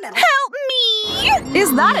 Help me!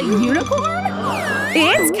 Is that a unicorn?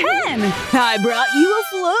 It's Ken! I brought you a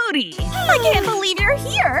floaty. I can't believe you're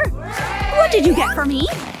here! What did you get for me?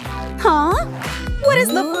 Huh? What is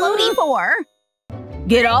the floaty for?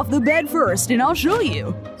 Get off the bed first and I'll show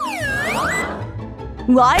you.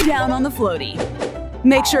 Lie down on the floaty.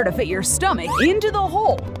 Make sure to fit your stomach into the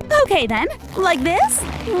hole. Okay then, like this?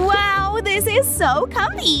 Wow, this is so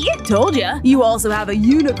comfy! Told ya, you also have a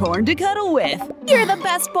unicorn to cuddle with. You're the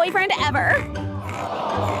best boyfriend ever!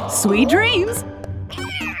 Sweet dreams!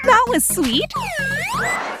 That was sweet!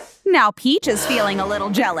 Now Peach is feeling a little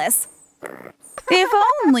jealous. If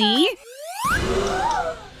only…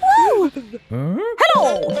 Whoa!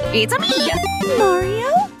 Hello! It's me! Mario?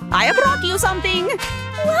 I have brought you something!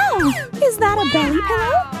 Wow! Is that a belly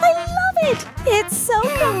pillow? I love it! It's so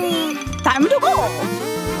comfy! Time to go!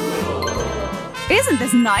 Isn't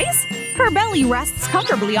this nice? Her belly rests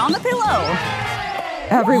comfortably on the pillow.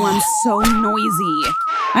 Everyone's so noisy.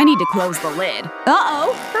 I need to close the lid.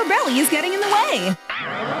 Uh-oh, her belly is getting in the way.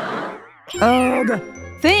 Ugh.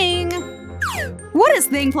 Thing. What is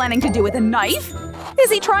Thing planning to do with a knife?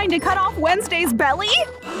 Is he trying to cut off Wednesday's belly?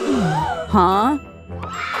 Huh?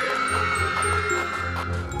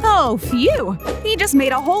 Oh, phew. He just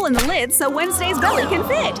made a hole in the lid so Wednesday's belly can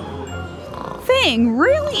fit. Thing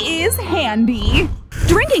really is handy.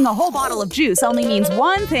 Drinking a whole bottle of juice only means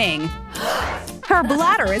one thing. Her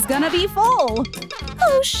bladder is gonna be full.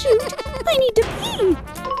 Oh, shoot. I need to pee.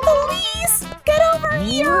 Police, get over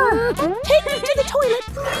here. Take me to the toilet,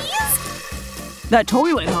 please. The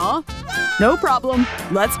toilet, huh? No problem.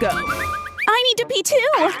 Let's go. I need to pee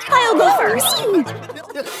too. I'll go first.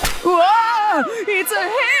 Ah, it's a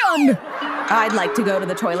hand! I'd like to go to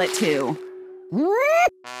the toilet too.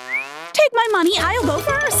 Take my money, I'll go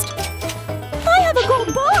first. I have a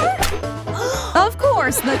gold bar. Of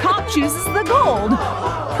course, the cop chooses the gold.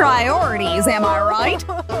 Priorities, am I right?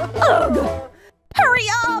 Ugh! Hurry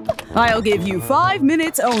up! I'll give you 5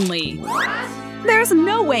 minutes only. There's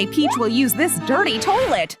no way Peach will use this dirty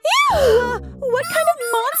toilet. Ew! What kind of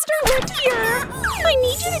monster lived here? I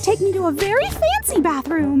need you to take me to a very fancy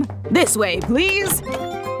bathroom. This way, please.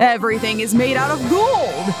 Everything is made out of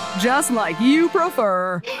gold, just like you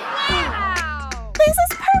prefer. Wow! This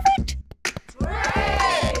is perfect!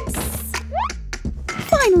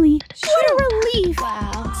 Finally, what a relief!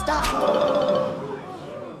 Wow, stop.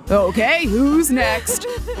 Okay, who's next?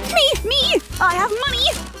 Me! I have money!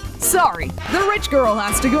 Sorry, the rich girl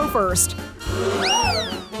has to go first.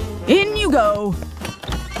 In you go.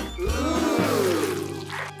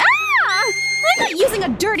 Ah! I'm not using a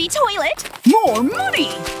dirty toilet! More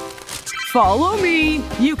money! Follow me.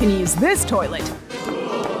 You can use this toilet.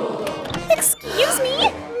 Excuse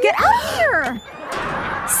me? Get out of here!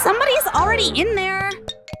 Somebody's already in there.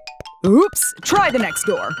 Oops, try the next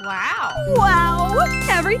door. Wow,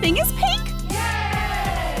 everything is pink!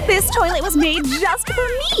 This toilet was made just for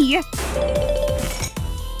me!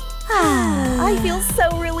 I feel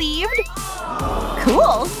so relieved.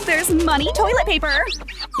 Cool, there's money toilet paper.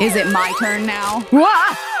 Is it my turn now?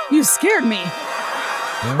 Wah! You scared me.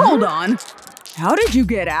 Hold on. How did you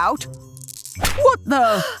get out? What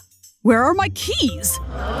the? Where are my keys?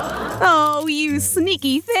 Oh, you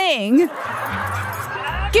sneaky thing.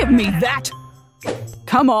 Give me that!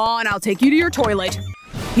 Come on, I'll take you to your toilet.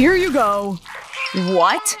 Here you go.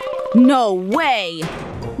 What? No way!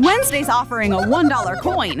 Wednesday's offering a $1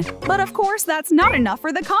 coin, but of course that's not enough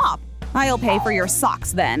for the cop. I'll pay for your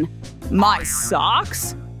socks then. My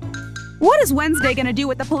socks? What is Wednesday gonna do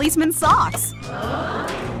with the policeman's socks?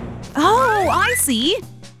 Oh, I see.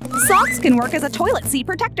 Socks can work as a toilet seat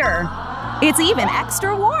protector. It's even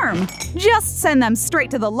extra warm. Just send them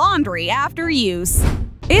straight to the laundry after use.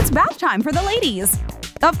 It's bath time for the ladies.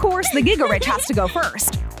 Of course, the Giga-Rich has to go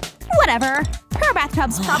first. Whatever. Her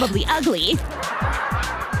bathtub's probably ugly.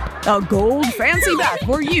 A gold fancy bath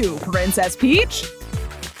for you, Princess Peach.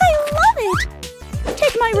 I love it!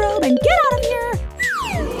 Take my robe and get out of here!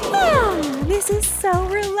 Ah, this is so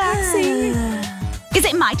relaxing. Is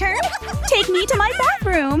it my turn? Take me to my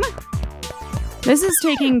bathroom. This is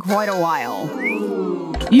taking quite a while.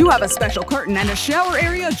 You have a special curtain and a shower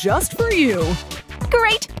area just for you.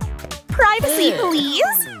 Great! Privacy,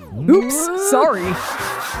 please! Oops, sorry.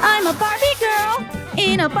 I'm a Barbie girl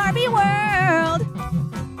in a Barbie world.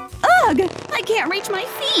 Ugh! I can't reach my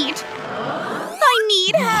feet. I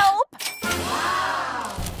need help.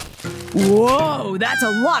 Whoa, that's a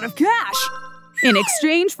lot of cash! In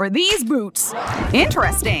exchange for these boots.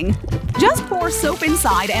 Interesting. Just pour soap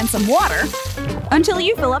inside and some water until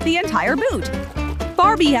you fill up the entire boot.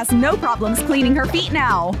 Barbie has no problems cleaning her feet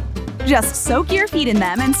now. Just soak your feet in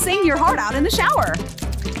them and sing your heart out in the shower.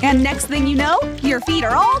 And next thing you know, your feet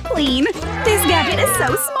are all clean. This gadget is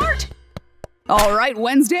so smart. All right,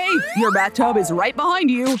 Wednesday, your bathtub is right behind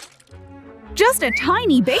you. Just a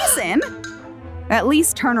tiny basin? At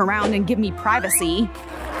least turn around and give me privacy.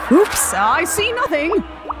 Oops, I see nothing.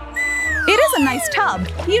 It is a nice tub.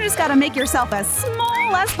 You just gotta make yourself as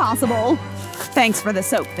small as possible. Thanks for the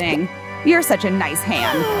soap thing. You're such a nice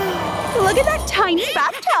hand. Look at that tiny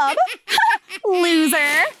bathtub!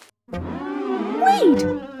 Loser! Wait,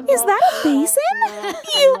 is that a basin?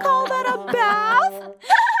 You call that a bath?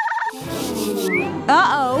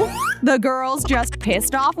 Uh-oh, the girl's just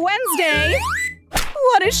pissed off Wednesday.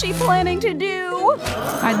 What is she planning to do?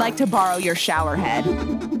 I'd like to borrow your shower head.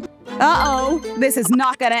 Uh-oh, this is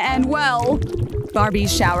not gonna end well.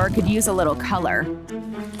 Barbie's shower could use a little color.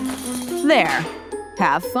 There,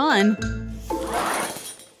 have fun.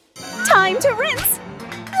 Time Time to rinse!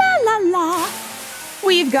 La la la!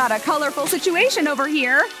 We've got a colorful situation over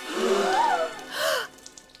here.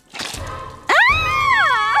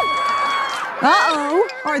 Ah! Uh-oh!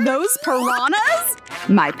 Are those piranhas?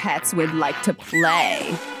 My pets would like to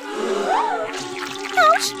play.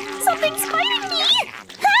 Ouch! Something's biting me!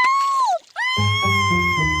 Help!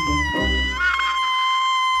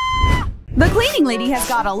 The cleaning lady has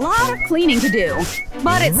got a lot of cleaning to do,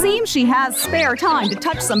 but it seems she has spare time to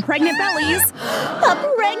touch some pregnant bellies. A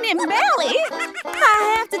pregnant belly?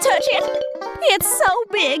 I have to touch it. It's so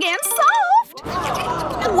big and soft.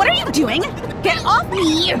 What are you doing? Get off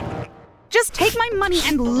me! Just take my money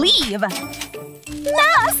and leave.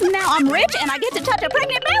 Yes, now I'm rich and I get to touch a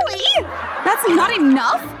pregnant belly. That's not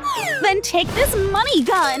enough? Then take this money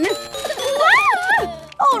gun. Ah!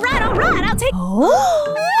 All right, I'll take…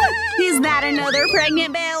 Oh! Is that another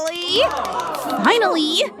pregnant belly?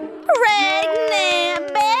 Finally!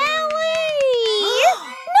 Pregnant belly!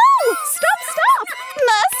 No! Stop!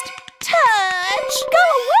 Must touch! Go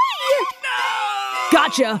away!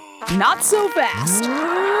 Gotcha! Not so fast.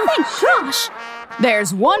 Thank gosh!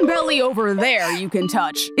 There's one belly over there you can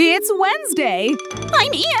touch. It's Wednesday.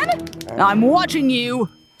 I'm in! I'm watching you.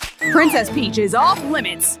 Princess Peach is off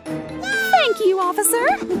limits. Thank you, officer.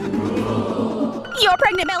 Your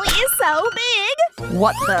pregnant belly is so big!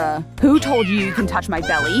 What the? Who told you can touch my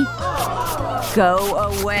belly? Go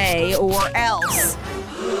away or else.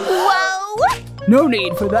 Whoa! No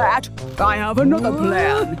need for that. I have another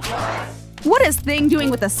plan. What is Thing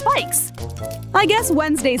doing with the spikes? I guess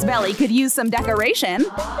Wednesday's belly could use some decoration.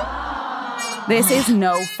 This is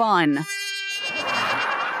no fun.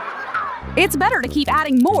 It's better to keep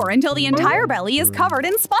adding more until the entire belly is covered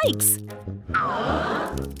in spikes.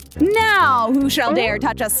 Now, who shall dare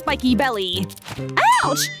touch a spiky belly?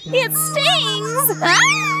 Ouch! It stings!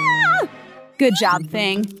 Ah! Good job,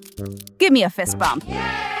 Thing. Give me a fist bump.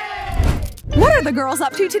 What are the girls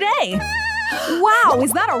up to today? Wow,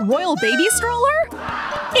 is that a royal baby stroller?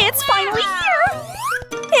 It's finally here!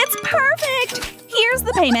 It's perfect! Here's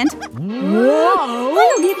the payment. Whoa!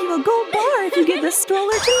 I'll give you a gold bar if you give the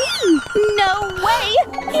stroller to me. No way!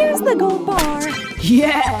 Here's the gold bar.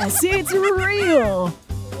 Yes, it's real!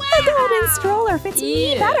 The golden stroller fits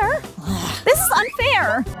me better. This is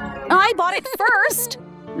unfair. I bought it first.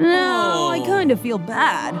 No, I kind of feel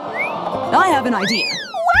bad. I have an idea.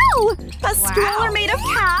 Wow! A stroller made of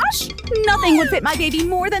cash? Nothing would fit my baby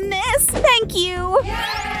more than this. Thank you.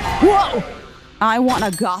 Whoa! I want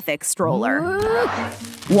a Gothic stroller.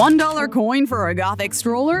 $1 coin for a Gothic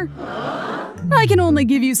stroller? I can only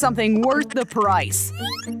give you something worth the price.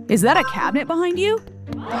 Is that a cabinet behind you?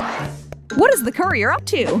 What is the courier up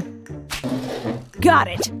to? Got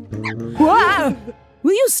it. Wow!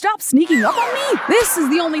 Will you stop sneaking up on me? This is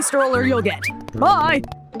the only stroller you'll get. Bye!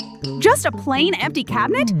 Just a plain empty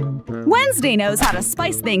cabinet? Wednesday knows how to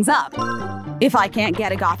spice things up. If I can't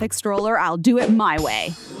get a Gothic stroller, I'll do it my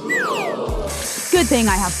way. Good thing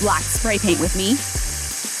I have black spray paint with me.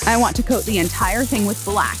 I want to coat the entire thing with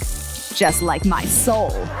black, just like my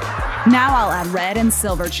soul. Now I'll add red and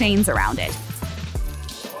silver chains around it.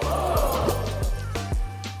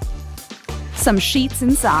 Some sheets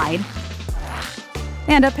inside,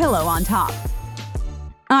 and a pillow on top.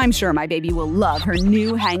 I'm sure my baby will love her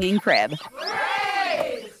new hanging crib.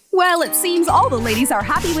 Well, it seems all the ladies are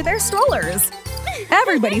happy with their strollers.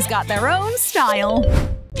 Everybody's got their own style.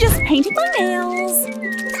 Just painted my nails.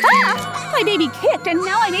 Ah! My baby kicked and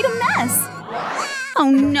now I made a mess.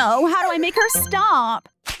 Oh no, how do I make her stop?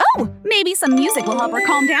 Oh, maybe some music will help her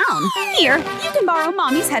calm down. Here, you can borrow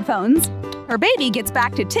Mommy's headphones. Her baby gets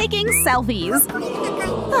back to taking selfies.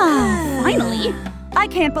 Ah, finally. I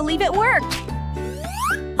can't believe it worked.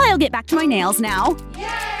 I'll get back to my nails now.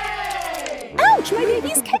 Yay! Ouch, my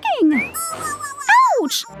baby's kicking.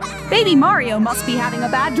 Ouch! Baby Mario must be having a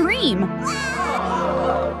bad dream.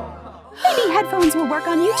 Maybe headphones will work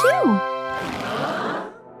on you too.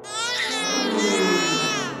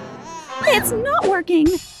 It's not working.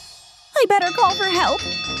 I better call for help.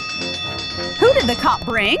 Who did the cop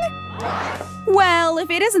bring? Well, if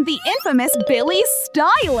it isn't the infamous Billy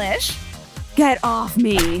Stylish. Get off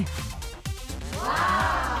me.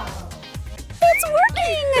 Wow. It's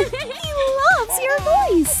working! He loves your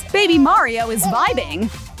voice. Baby Mario is vibing.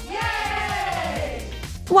 Yay!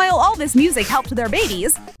 While all this music helped their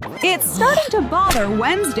babies, it's starting to bother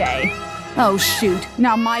Wednesday. Oh shoot,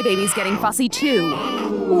 now my baby's getting fussy too.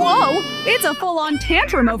 Whoa, it's a full-on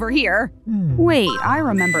tantrum over here. Wait, I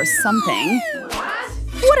remember something.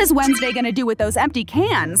 What is Wednesday gonna do with those empty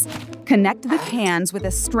cans? Connect the cans with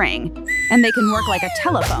a string, and they can work like a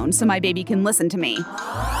telephone so my baby can listen to me.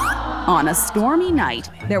 On a stormy night,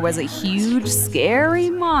 there was a huge, scary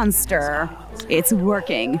monster. It's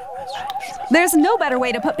working. There's no better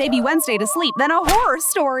way to put baby Wednesday to sleep than a horror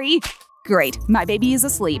story. Great, my baby is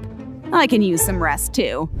asleep. I can use some rest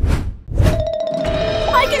too.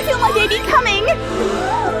 I can feel my baby coming!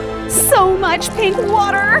 So much pink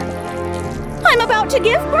water! I'm about to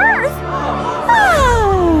give birth!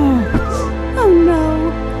 Oh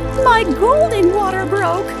no, my golden water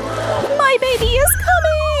broke! My baby is coming!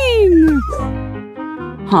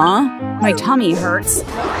 Huh? My tummy hurts.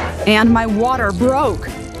 And my water broke.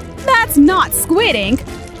 That's not squid ink!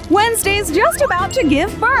 Wednesday's just about to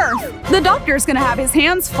give birth! The doctor's gonna have his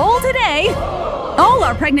hands full today! All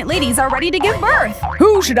our pregnant ladies are ready to give birth!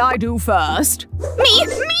 Who should I do first? Me!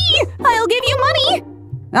 I'll give you money!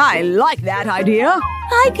 I like that idea!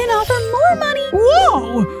 I can offer more money!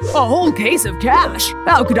 Whoa! A whole case of cash!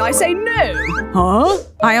 How could I say no? Huh?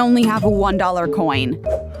 I only have a $1 coin.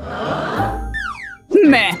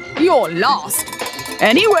 Meh, you're lost.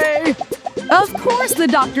 Anyway, of course the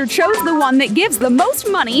doctor chose the one that gives the most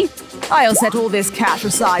money. I'll set all this cash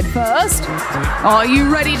aside first. Are you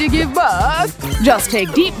ready to give birth? Just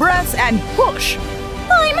take deep breaths and push.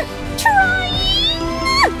 I'm trying!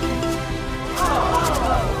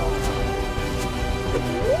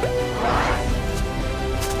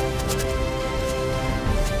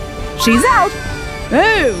 She's out.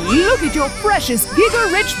 Oh, look at your precious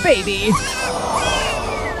giga-rich baby.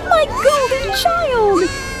 My golden child!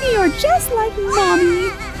 You're just like Mommy.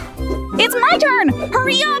 It's my turn!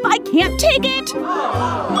 Hurry up! I can't take it!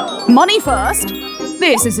 Money first.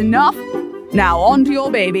 This is enough. Now on to your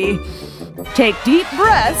baby. Take deep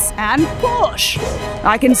breaths and push.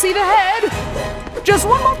 I can see the head. Just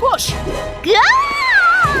one more push.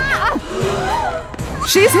 Ah!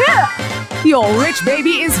 She's here. Your rich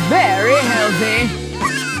baby is very healthy.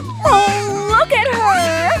 Oh, look at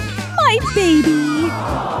her! My baby!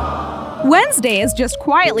 Wednesday is just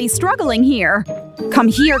quietly struggling here. Come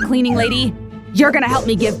here, cleaning lady. You're gonna help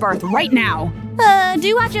me give birth right now.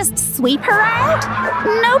 Do I just sweep her out?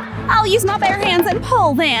 Nope, I'll use my bare hands and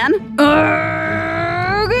pull then.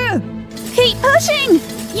 Keep pushing!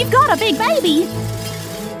 You've got a big baby.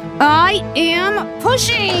 I am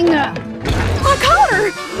pushing. I caught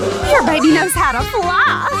her! Your baby knows how to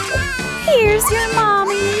fly. Here's your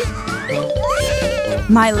mommy.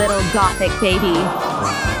 My little gothic baby.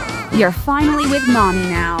 You're finally with mommy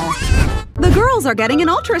now. The girls are getting an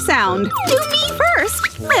ultrasound. Do me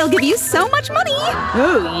first. I'll give you so much money.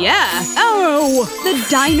 Oh, yeah. Oh! The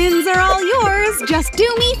diamonds are all yours. Just do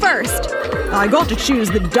me first. I got to choose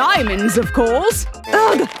the diamonds, of course.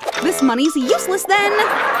 Ugh, this money's useless then.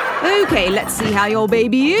 Okay, let's see how your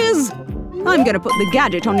baby is. I'm gonna put the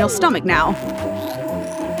gadget on your stomach now.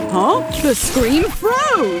 Huh? The screen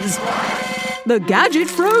froze! The gadget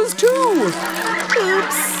froze too!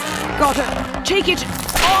 Oops! Gotta take it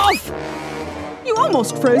off! You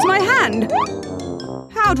almost froze my hand!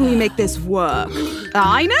 How do we make this work?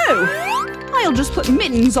 I know! I'll just put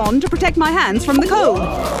mittens on to protect my hands from the cold.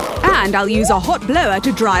 And I'll use a hot blower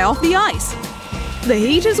to dry off the ice. The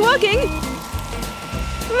heat is working!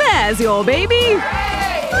 There's your baby!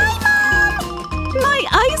 Hi, Mom! My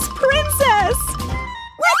ice princess!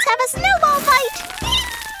 Let's have a snowball fight!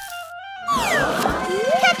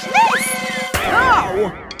 Catch this!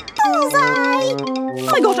 Ow! Bullseye!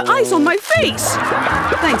 I got ice on my face!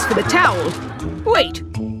 Thanks for the towel. Wait,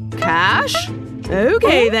 cash?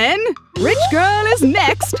 Okay then. Rich girl is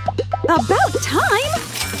next. About time!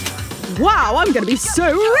 Wow, I'm gonna be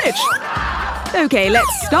so rich! Okay,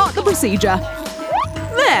 let's start the procedure.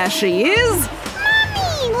 There she is!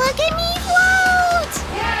 Mommy, look at me float!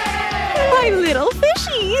 My little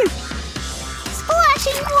fishy!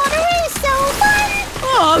 Splashing water is so fun!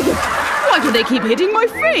 Ugh! Why do they keep hitting my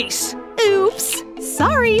face? Oops!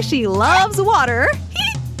 Sorry, she loves water.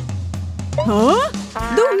 Huh?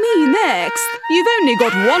 Do me next! You've only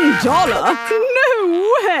got $1! No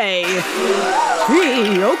way!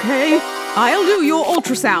 Gee, okay. I'll do your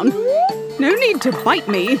ultrasound. No need to bite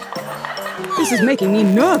me. This is making me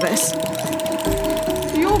nervous.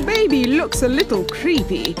 Your baby looks a little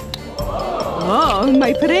creepy. Oh,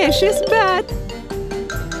 my precious bat.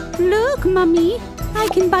 Look, Mommy. I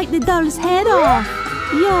can bite the doll's head off.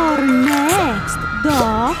 You're next,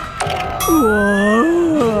 Doc.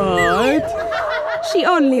 What? She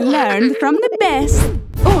only learned from the best.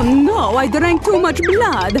 Oh no, I drank too much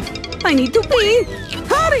blood. I need to pee.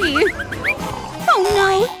 Hurry! Oh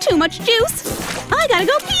no, too much juice. I gotta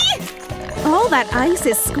go pee. All that ice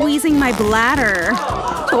is squeezing my bladder.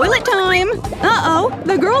 Toilet time. Uh-oh,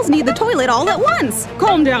 the girls need the toilet all at once.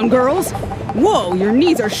 Calm down, girls. Whoa, your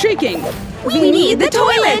knees are shaking. We need the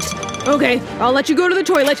toilet. Okay, I'll let you go to the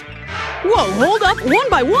toilet. Whoa, hold up, one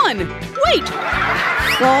by one! Wait!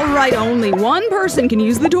 All right, only one person can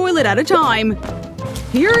use the toilet at a time.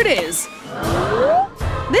 Here it is.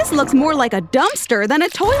 This looks more like a dumpster than a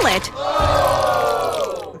toilet.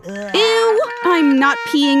 Ew! I'm not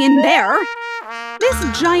peeing in there.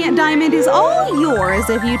 This giant diamond is all yours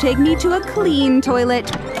if you take me to a clean toilet.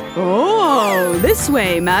 Oh, this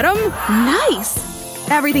way, madam. Nice!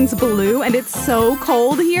 Everything's blue and it's so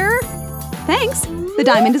cold here. Thanks. The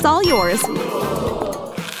diamond is all yours.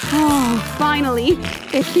 Oh, finally.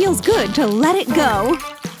 It feels good to let it go.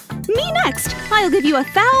 Me next. I'll give you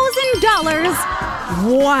 $1,000.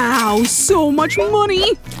 Wow, so much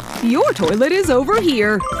money! Your toilet is over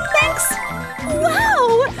here. Thanks.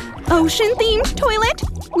 Wow! Ocean-themed toilet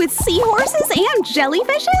with seahorses and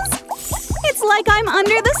jellyfishes? It's like I'm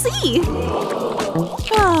under the sea.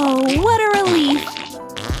 Oh, what a relief.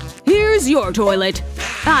 Here's your toilet.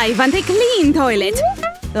 I want a clean toilet.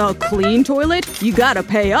 A clean toilet? You gotta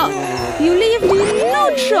pay up. You leave me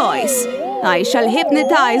no choice. I shall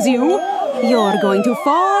hypnotize you. You're going to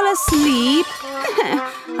fall asleep.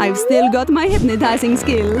 I've still got my hypnotizing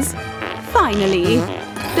skills. Finally.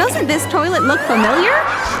 Doesn't this toilet look familiar?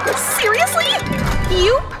 Seriously?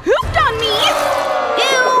 You pooped on me!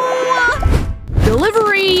 Ew!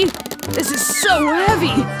 Delivery! This is so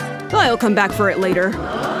heavy. I'll come back for it later.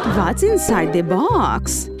 What's inside the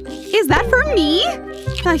box? Is that for me?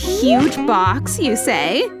 A huge box, you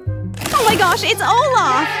say? Oh my gosh, it's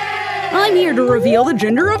Olaf! I'm here to reveal the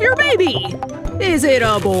gender of your baby. Is it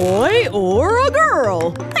a boy or a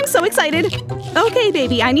girl? I'm so excited. Okay,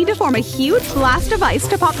 baby, I need to form a huge blast of ice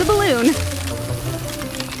to pop the balloon.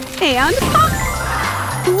 And pop!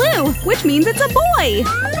 Blue, which means it's a boy.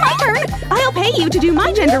 My turn. I'll pay you to do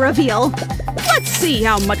my gender reveal. Let's see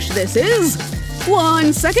how much this is.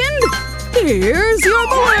 1 second. Here's your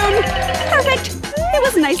balloon. Perfect. It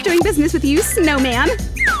was nice doing business with you, snowman.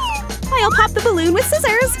 I'll pop the balloon with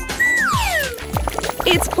scissors.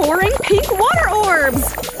 It's pouring pink water orbs.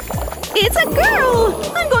 It's a girl.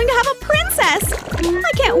 I'm going to have a princess.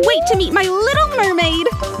 I can't wait to meet my little mermaid.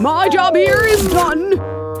 My job here is done.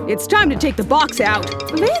 It's time to take the box out.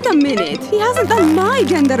 Wait a minute. He hasn't done my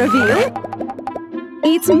gender reveal.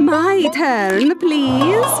 It's my turn,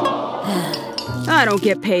 please. I don't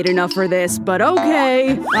get paid enough for this, but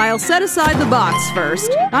okay. I'll set aside the box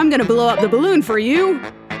first. I'm gonna blow up the balloon for you.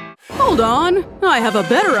 Hold on. I have a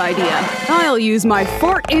better idea. I'll use my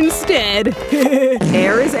fart instead.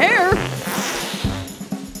 Air is air.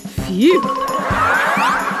 Phew.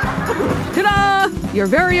 Ta-da! Your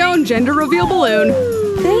very own gender reveal balloon.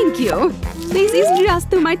 Thank you. This is just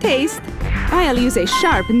to my taste. I'll use a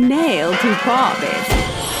sharp nail to pop it.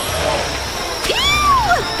 Ew!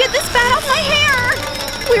 Get this bat off my hair!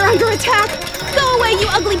 We're under attack! Go away, you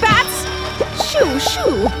ugly bats! Shoo,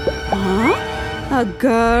 shoo! Huh? A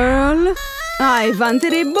girl? I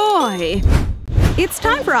wanted a boy. It's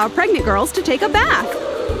time for our pregnant girls to take a bath.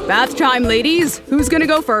 Bath time, ladies. Who's gonna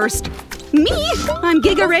go first? Me! I'm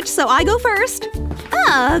giga rich, so I go first.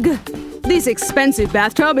 Ugh! This expensive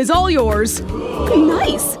bathtub is all yours.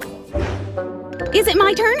 Nice! Is it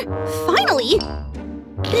my turn? Finally!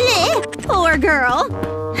 Blech, poor girl.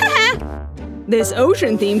 Haha! This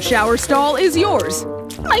ocean-themed shower stall is yours.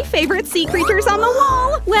 My favorite sea creatures on the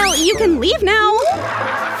wall! Well, you can leave now!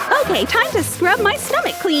 Okay, time to scrub my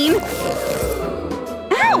stomach clean.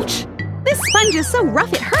 Ouch! This sponge is so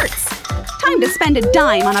rough it hurts. Time to spend a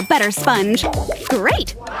dime on a better sponge.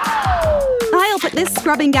 Great! I'll put this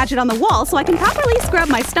scrubbing gadget on the wall so I can properly scrub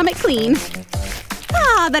my stomach clean.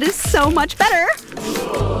 Ah, that is so much better!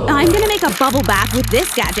 I'm gonna make a bubble bath with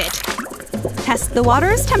this gadget. Test the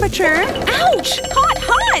water's temperature. Ouch! Hot,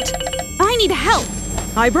 hot! I need help.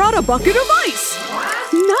 I brought a bucket of ice.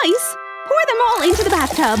 Nice! Pour them all into the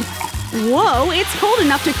bathtub. Whoa, it's cold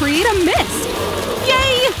enough to create a mist.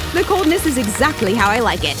 Yay! The coldness is exactly how I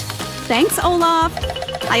like it. Thanks, Olaf.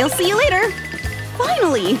 I'll see you later.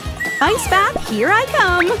 Finally! Ice bath, here I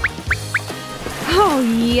come. Oh,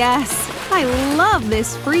 yes. I love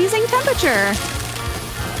this freezing temperature.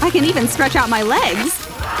 I can even stretch out my legs.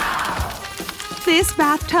 This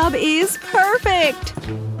bathtub is perfect.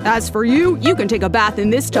 As for you, you can take a bath in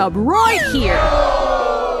this tub right here.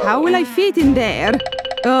 How will I fit in there?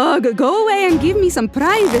 Ugh, go away and give me some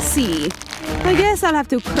privacy. I guess I'll have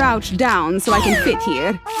to crouch down so I can fit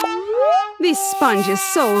here. This sponge is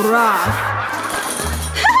so rough.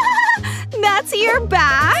 That's your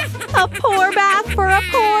bath? A poor bath for a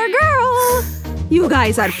poor girl. You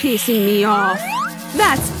guys are pissing me off.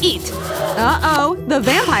 That's it. Uh-oh, the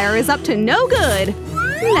vampire is up to no good.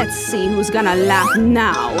 Let's see who's gonna laugh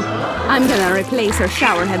now. I'm gonna replace her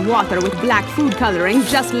showerhead water with black food coloring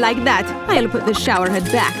just like that. I'll put the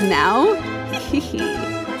showerhead back now.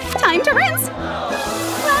 Time to rinse!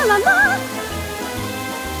 La la la!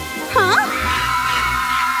 Huh?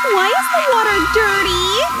 Why is the water dirty?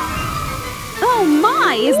 Oh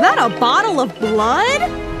my, is that a bottle of blood?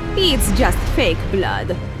 It's just fake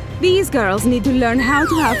blood. These girls need to learn how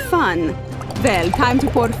to have fun. Well, time to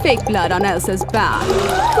pour fake blood on Elsa's bath.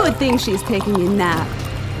 Good thing she's taking a nap.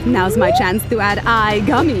 Now's my chance to add eye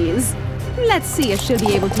gummies. Let's see if she'll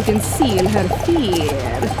be able to conceal her fear.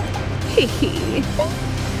 Hee.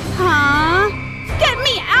 Huh? Get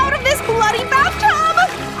me out of this bloody bathtub!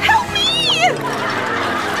 Help me!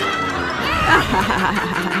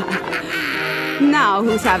 Now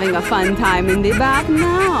who's having a fun time in the bath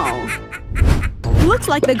now? Looks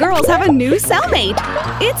like the girls have a new cellmate.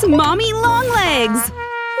 It's Mommy Longlegs.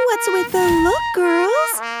 What's with the look,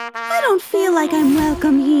 girls? I don't feel like I'm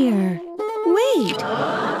welcome here. Wait,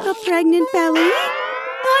 a pregnant belly?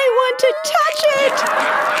 I want to touch it!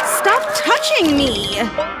 Stop touching me!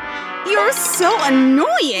 You're so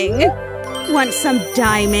annoying! Want some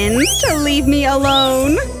diamonds to leave me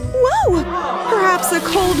alone? Whoa! Perhaps a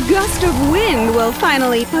cold gust of wind will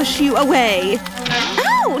finally push you away.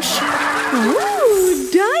 Ouch! Ooh,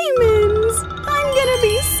 diamonds! I'm gonna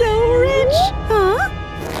be so rich! Huh?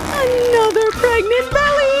 Another pregnant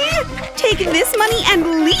belly! Take this money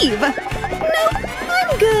and leave! Nope,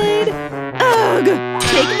 I'm good. Ugh!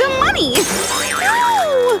 Take the money!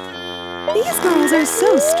 No! These girls are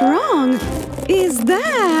so strong. Is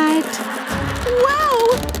that… Wow!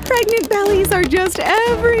 Pregnant bellies are just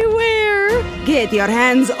everywhere! Get your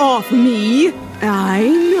hands off me! I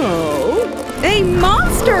know! A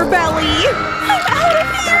monster belly! I'm out of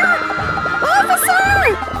here!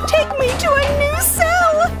 Officer! Take me to a new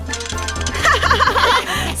cell!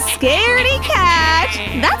 Scaredy cat!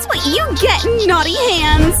 That's what you get, naughty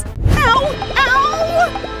hands! Ow! Ow!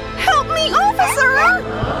 Help me,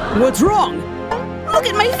 officer! What's wrong? Look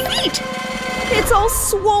at my feet! It's all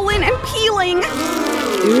swollen and peeling!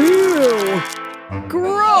 Ew!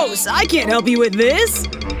 Gross! I can't help you with this!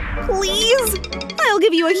 Please? I'll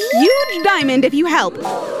give you a huge diamond if you help.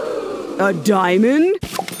 A diamond?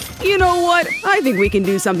 You know what? I think we can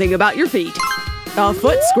do something about your feet. A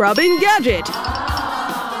foot scrubbing gadget!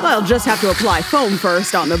 I'll just have to apply foam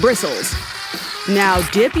first on the bristles. Now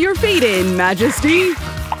dip your feet in, Majesty!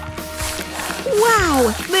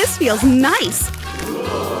 Wow, this feels nice!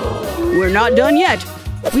 We're not done yet.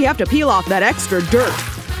 We have to peel off that extra dirt.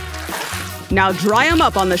 Now dry them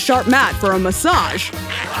up on the sharp mat for a massage.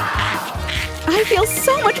 I feel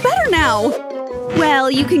so much better now! Well,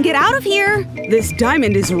 you can get out of here! This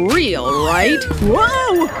diamond is real, right?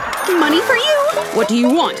 Whoa! Money for you! What do you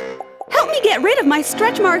want? Help me get rid of my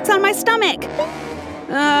stretch marks on my stomach!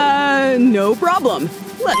 No problem.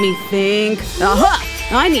 Let me think. Aha!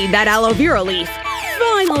 I need that aloe vera leaf.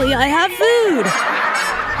 Finally, I have food!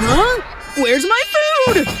 Huh? Where's my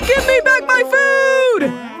food? Give me back my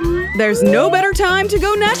food! There's no better time to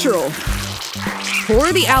go natural.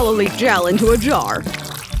 Pour the aloe leaf gel into a jar.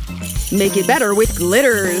 Make it better with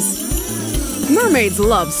glitters. Mermaids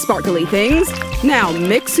love sparkly things. Now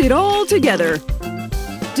mix it all together.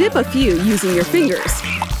 Dip a few using your fingers.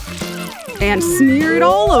 And smear it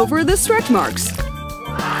all over the stretch marks.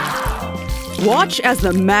 Watch as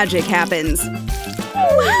the magic happens.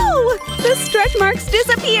 Wow! The stretch marks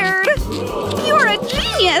disappeared! You're a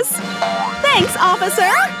genius! Thanks,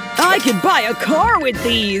 officer! I could buy a car with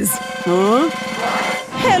these! Huh?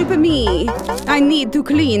 Help me! I need to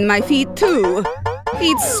clean my feet too.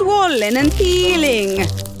 It's swollen and peeling.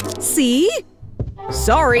 See?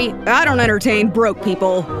 Sorry, I don't entertain broke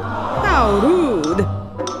people. How rude.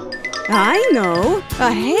 I know.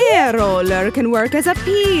 A hair roller can work as a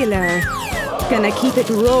peeler. Gonna keep it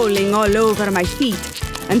rolling all over my feet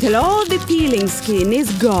until all the peeling skin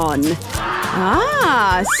is gone.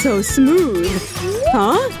 Ah, so smooth.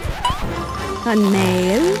 Huh? A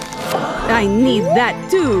nail? I need that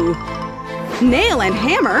too. Nail and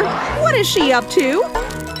hammer? What is she up to?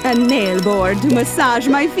 A nail board to massage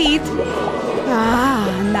my feet.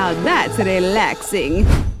 Ah, now that's relaxing.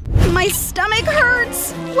 My stomach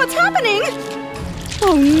hurts! What's happening?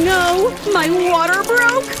 Oh no, my water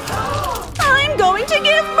broke. I'm going to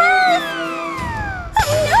give birth!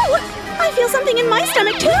 Oh no! I feel something in my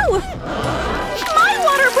stomach too! My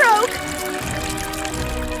water broke!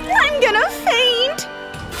 I'm gonna faint!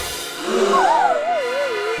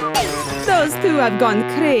 Those two have gone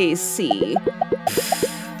crazy.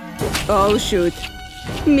 Oh shoot.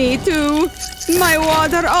 Me too. My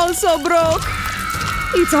water also broke.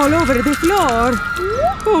 It's all over the floor.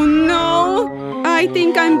 Oh no! I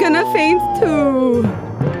think I'm gonna faint too.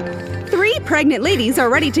 3 pregnant ladies are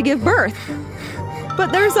ready to give birth.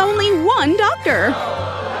 But there's only one doctor.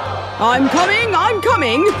 I'm coming! I'm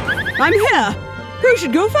coming! I'm here! Who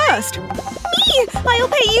should go first? Me! I'll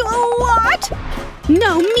pay you a lot!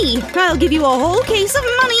 No, me! I'll give you a whole case of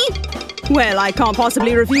money! Well, I can't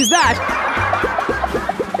possibly refuse that.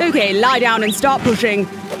 Okay, lie down and stop pushing.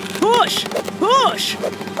 Push! Push!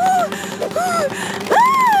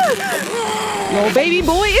 Your baby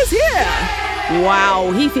boy is here!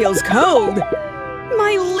 Wow, he feels cold.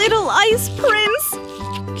 My little ice prince!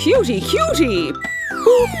 Cutie, cutie!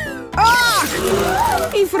 Ah!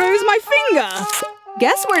 He froze my finger!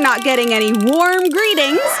 Guess we're not getting any warm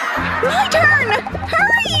greetings. My turn!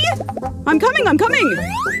 Hurry! I'm coming, I'm coming!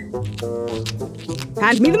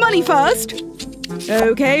 Hand me the money first.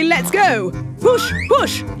 Okay, let's go. Push,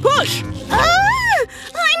 push, push!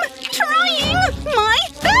 I'm trying my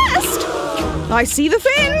best! I see the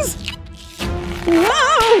fins!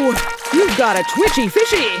 Whoa! You've got a twitchy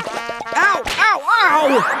fishy! Ow, ow,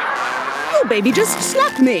 ow! Your baby just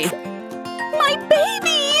slapped me! My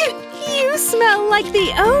baby! You smell like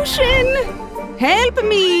the ocean! Help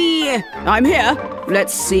me! I'm here.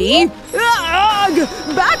 Let's see. Ugh!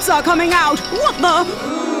 Bats are coming out! What the?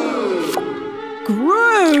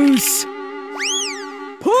 Gross!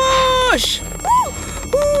 Push!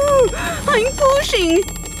 I'm pushing!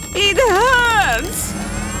 It hurts!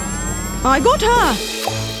 I got her!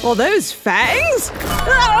 Are those fangs?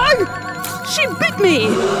 Ugh! She bit me!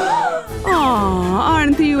 Aw,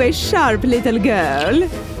 aren't you a sharp little girl?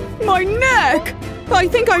 My neck! I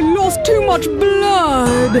think I lost too much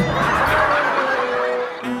blood!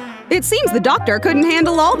 It seems the doctor couldn't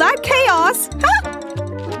handle all that chaos! Huh?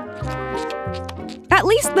 At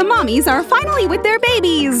least the mommies are finally with their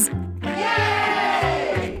babies!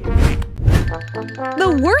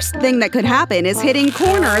 The worst thing that could happen is hitting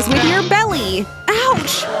corners with your belly.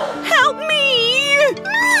 Ouch! Help me!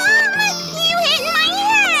 Mom! You hit my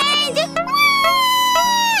head!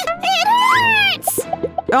 It hurts!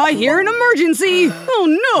 I hear an emergency! Oh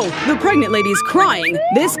no! The pregnant lady's crying!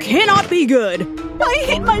 This cannot be good! I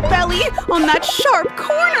hit my belly on that sharp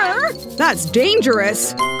corner! That's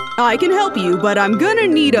dangerous! I can help you, but I'm gonna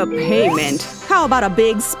need a payment. How about a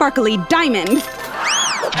big, sparkly diamond?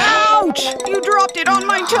 Ouch! You dropped it on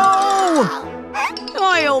my toe!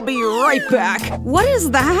 I'll be right back. What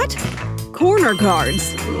is that? Corner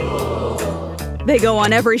guards. They go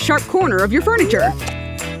on every sharp corner of your furniture.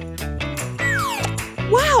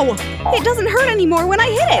 Wow! It doesn't hurt anymore when I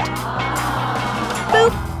hit it!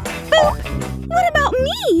 Boop! Boop! What about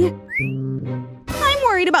me? I'm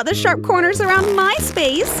worried about the sharp corners around my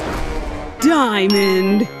space.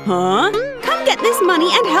 Diamond, huh? Come get this money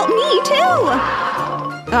and help me, too!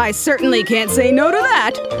 I certainly can't say no to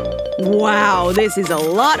that. Wow, this is a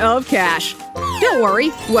lot of cash. Don't worry,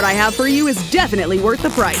 what I have for you is definitely worth the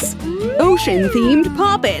price. Ocean-themed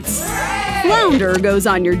poppets. Flounder goes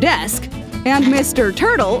on your desk, and Mr.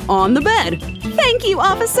 Turtle on the bed. Thank you,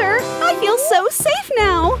 officer! I feel so safe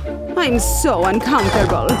now! I'm so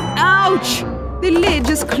uncomfortable. Ouch! The lid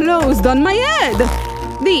just closed on my head.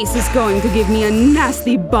 This is going to give me a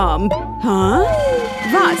nasty bump. Huh?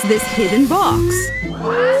 What's this hidden box?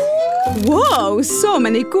 Whoa, so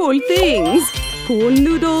many cool things! Pool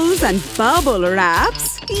noodles and bubble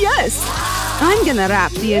wraps. Yes! I'm gonna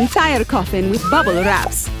wrap the entire coffin with bubble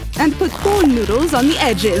wraps and put pool noodles on the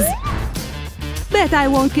edges. Bet I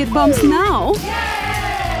won't get bumps now.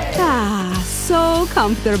 Ah, so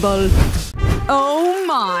comfortable. Oh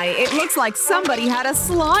my, it looks like somebody had a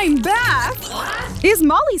slime bath! Is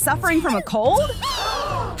Molly suffering from a cold?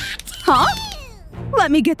 Huh?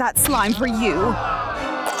 Let me get that slime for you.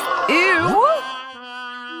 Ew!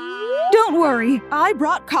 Don't worry, I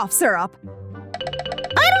brought cough syrup.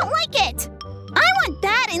 I don't like it! I want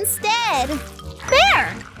that instead!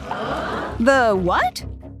 There! The what?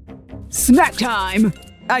 Snack time!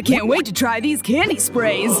 I can't wait to try these candy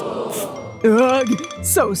sprays! Ugh,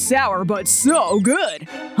 so sour but so good!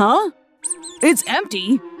 Huh? It's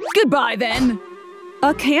empty! Goodbye then!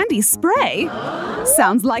 A candy spray?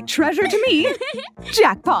 Sounds like treasure to me!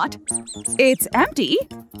 Jackpot! It's empty?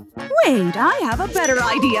 Wait, I have a better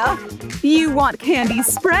idea! You want candy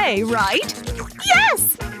spray, right?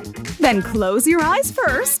 Yes! Then close your eyes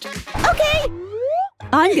first. Okay!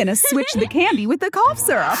 I'm gonna switch the candy with the cough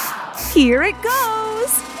syrup. Here it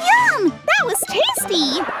goes! Yum! That was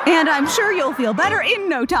tasty! And I'm sure you'll feel better in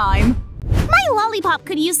no time. My lollipop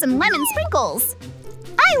could use some lemon sprinkles.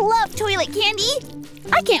 I love toilet candy!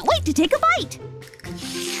 I can't wait to take a bite!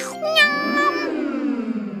 Yum!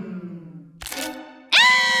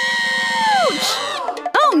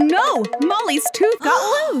 no! Molly's tooth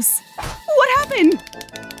got loose! What happened?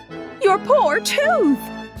 Your poor tooth!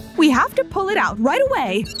 We have to pull it out right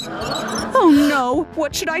away. Oh no,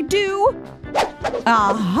 what should I do?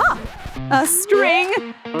 Aha! A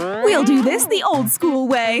string! We'll do this the old school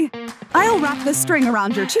way. I'll wrap the string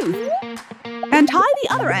around your tooth and tie the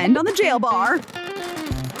other end on the jail bar.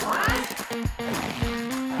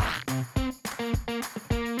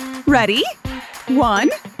 Ready? 1,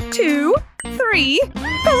 2, 3.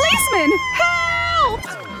 Policeman! Help!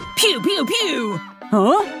 Pew, pew, pew!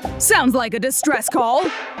 Huh? Sounds like a distress call.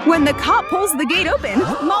 When the cop pulls the gate open,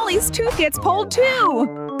 Molly's tooth gets pulled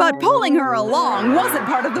too. But pulling her along wasn't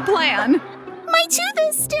part of the plan. My tooth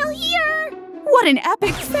is still here! What an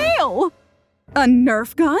epic fail! A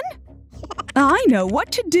Nerf gun? I know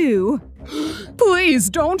what to do. Please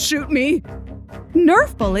don't shoot me.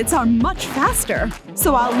 Nerf bullets are much faster,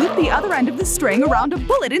 so I'll loop the other end of the string around a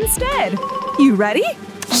bullet instead. You ready?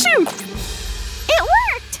 Shoot! It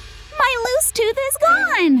worked! My loose tooth is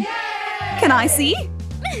gone! Can I see?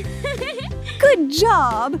 Good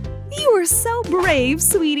job! You were so brave,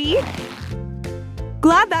 sweetie.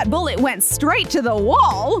 Glad that bullet went straight to the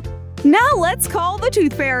wall. Now let's call the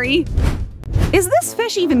tooth fairy. Is this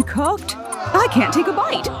fish even cooked? I can't take a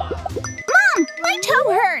bite. Mom, my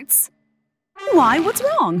toe hurts! Why? What's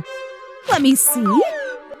wrong? Let me see.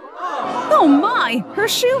 Oh my! Her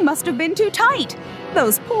shoe must have been too tight.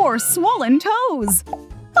 Those poor swollen toes.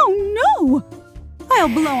 Oh no! I'll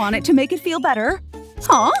blow on it to make it feel better.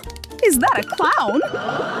 Huh? Is that a clown?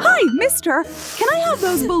 Hi, mister. Can I have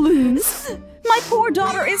those balloons? My poor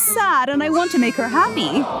daughter is sad and I want to make her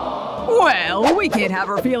happy. Well, we can't have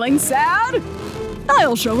her feeling sad.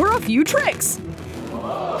 I'll show her a few tricks.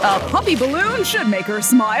 A puppy balloon should make her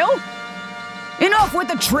smile. Enough with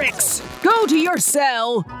the tricks! Go to your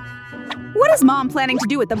cell! What is Mom planning to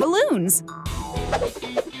do with the balloons?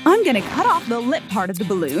 I'm gonna cut off the lip part of the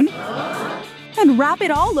balloon and wrap it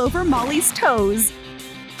all over Molly's toes.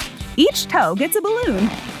 Each toe gets a balloon.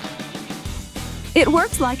 It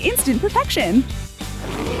works like instant protection.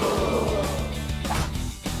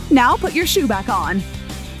 Now put your shoe back on.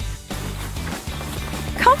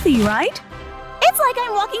 Comfy, right? It's like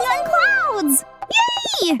I'm walking on clouds!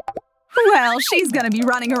 Yay! Well, she's gonna be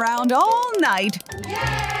running around all night.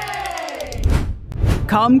 Yay!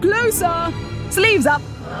 Come closer! Sleeves up!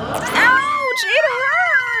 Ouch! It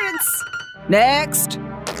hurts! Next!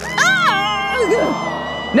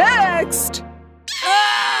 Ah! Next!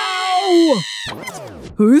 Ow!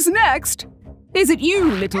 Who's next? Is it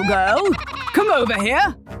you, little girl? Come over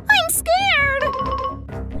here! I'm scared!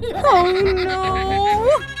 Oh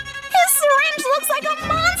no! His syringe looks like a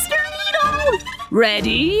monster needle!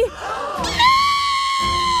 Ready?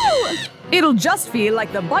 No! It'll just feel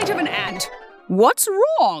like the bite of an ant. What's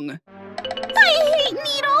wrong? I hate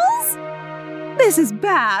needles! This is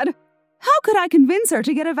bad. How could I convince her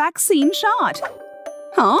to get a vaccine shot?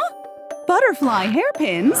 Huh? Butterfly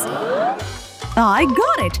hairpins? I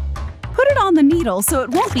got it. Put it on the needle so it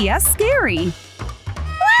won't be as scary.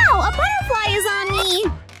 Wow, a butterfly is on me!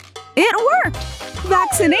 It worked!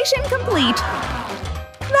 Vaccination complete.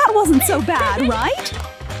 That wasn't so bad, right?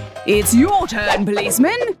 It's your turn,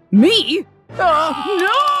 policeman. Me? No!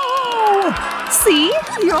 See?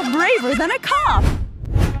 You're braver than a cop.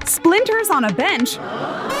 Splinters on a bench.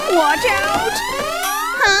 Watch out!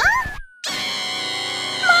 Huh?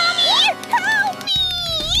 Mommy, help me!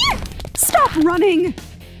 Stop running!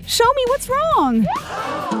 Show me what's wrong!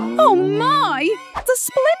 Oh my! It's a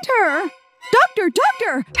splinter!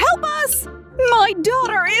 Doctor! Help us! My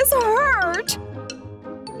daughter is hurt!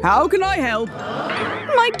 How can I help?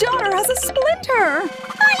 My daughter has a splinter!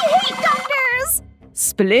 I hate doctors!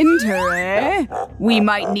 Splinter, eh? We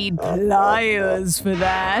might need pliers for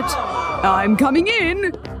that. I'm coming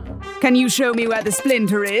in. Can you show me where the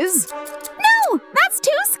splinter is? No, that's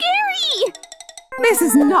too scary! This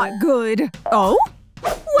is not good. Oh?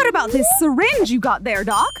 What about this syringe you got there,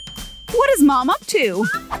 Doc? What is Mom up to?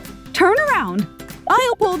 Turn around.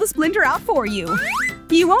 I'll pull the splinter out for you.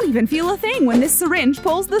 You won't even feel a thing when this syringe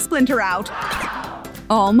pulls the splinter out.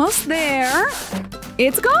 Almost there.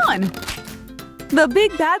 It's gone. The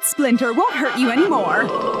big bad splinter won't hurt you anymore.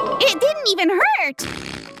 It didn't even hurt!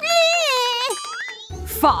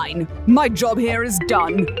 Fine. My job here is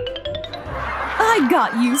done. I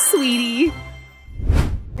got you, sweetie.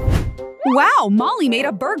 Wow, Molly made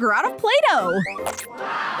a burger out of Play-Doh.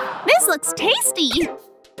 This looks tasty!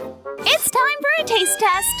 It's time for a taste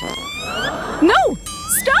test! No!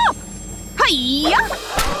 Stop! Hiya!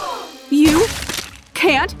 You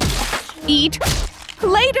can't eat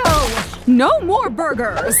Play-Doh! No more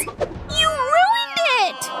burgers! You ruined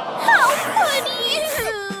it! How could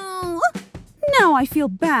you? I feel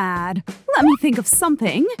bad. Let me think of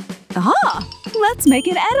something. Ah! Let's make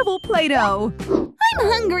an edible Play-Doh! I'm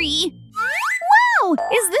hungry. Wow!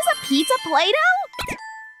 Is this a pizza Play-Doh?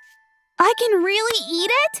 I can really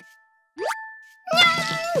eat it?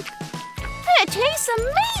 Yum! It tastes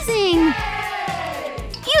amazing!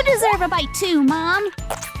 You deserve a bite too, Mom.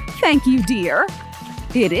 Thank you, dear.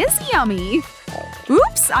 It is yummy.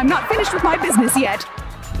 Oops, I'm not finished with my business yet.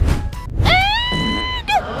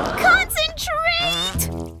 Concentrate!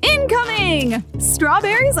 Incoming!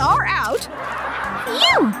 Strawberries are out.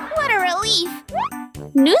 Phew! What a relief.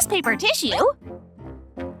 Newspaper tissue?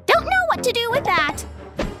 Don't know what to do with that.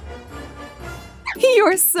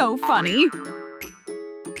 You're so funny.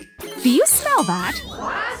 Do you smell that?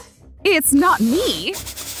 What? It's not me.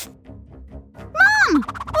 Mom!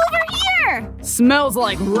 Over here! Smells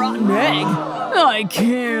like rotten egg. I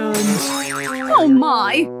can't. Oh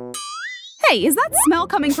my! Hey, is that smell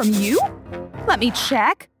coming from you? Let me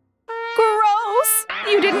check. Gross!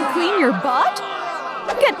 You didn't clean your butt?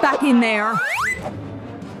 Get back in there.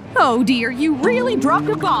 Oh dear, you really dropped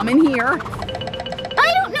a bomb in here.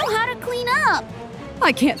 I don't know how to clean up.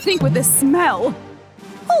 I can't think with this smell.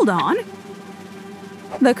 Hold on.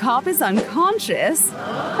 The cop is unconscious,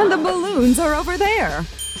 and the balloons are over there.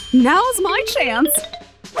 Now's my chance.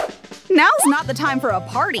 Now's not the time for a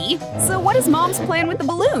party, so what is Mom's plan with the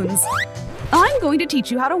balloons? I'm going to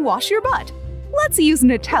teach you how to wash your butt. Let's use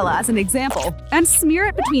Nutella as an example and smear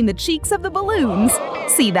it between the cheeks of the balloons.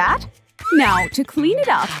 See that? Now, to clean it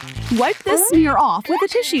up, wipe this smear off with a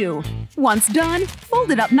tissue. Once done,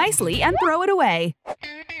 fold it up nicely and throw it away.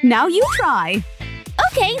 Now you try.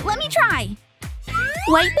 Okay, let me try.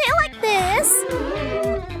 Wipe it like this.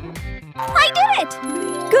 I did it!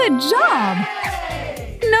 Good job!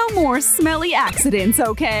 No more smelly accidents,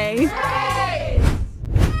 okay?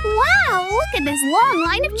 Wow, look at this long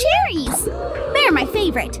line of cherries. They're my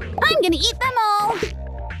favorite. I'm gonna eat them all.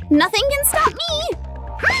 Nothing can stop me.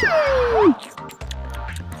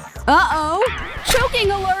 Uh-oh!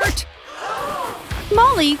 Choking alert!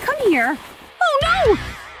 Molly, come here. Oh no!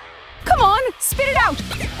 Come on, spit it out!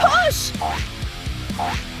 Push!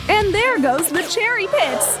 And there goes the cherry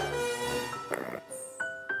pits!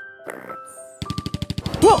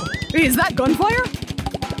 Whoa! Is that gunfire?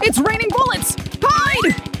 It's raining bullets!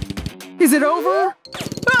 Hide! Is it over?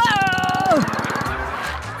 Ah!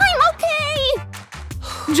 I'm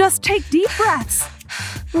okay! Just take deep breaths.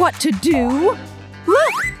 What to do?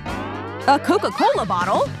 Look! A Coca-Cola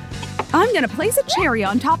bottle. I'm gonna place a cherry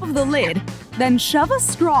on top of the lid, then shove a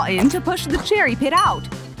straw in to push the cherry pit out.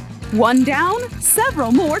 One down,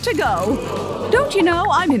 several more to go. Don't you know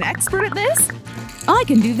I'm an expert at this? I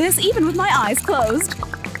can do this even with my eyes closed.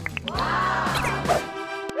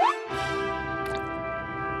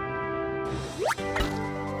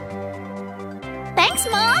 Thanks,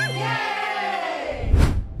 Mom! Yay!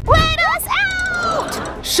 Let us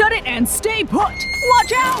out! Shut it and stay put!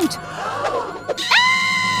 Watch out!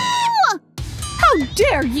 Ow! How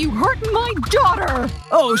dare you hurt my daughter!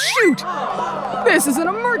 Oh, shoot! This is an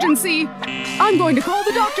emergency! I'm going to call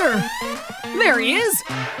the doctor! There he is!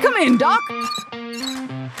 Come in, Doc!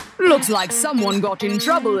 Looks like someone got in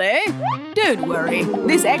trouble, eh? Don't worry,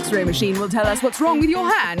 this X-ray machine will tell us what's wrong with your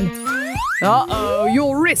hand. Uh-oh,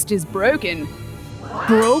 your wrist is broken.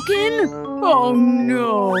 Broken? Oh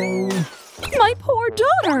no! My poor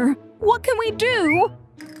daughter! What can we do?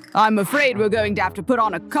 I'm afraid we're going to have to put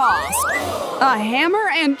on a cast. A hammer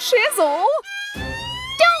and chisel?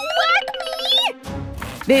 Don't whack me!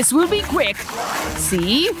 This will be quick.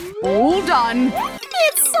 See? All done.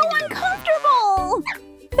 It's so uncomfortable!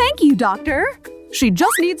 Thank you, doctor. She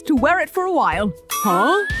just needs to wear it for a while.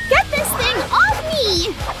 Huh? Get this thing off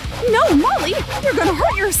me! No, Molly! You're gonna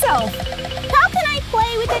hurt yourself! How can I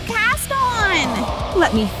play with the cast on?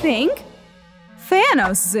 Let me think.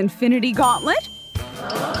 Thanos' Infinity Gauntlet?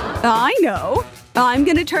 I know! I'm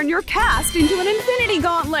gonna turn your cast into an Infinity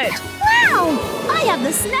Gauntlet! Wow! I have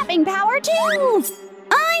the snapping power too!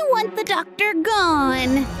 I want the doctor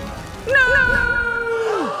gone! No!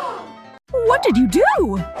 What did you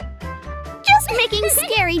do? Just making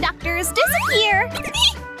scary doctors disappear!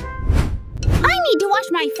 I need to wash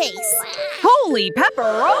my face! Holy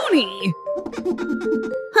pepperoni!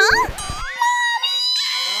 Huh?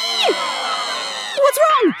 What's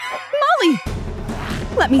wrong? Molly!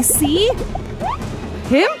 Let me see.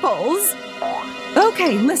 Pimples?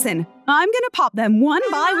 Okay, listen. I'm gonna pop them one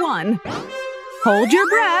by one. Hold your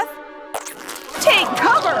breath. Take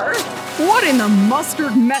cover! What in the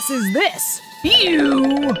mustard mess is this?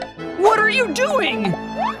 Ew! What are you doing?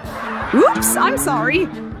 Oops, I'm sorry.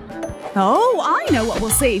 Oh, I know what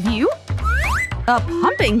will save you. A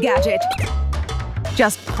pumping gadget.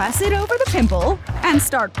 press it over the pimple and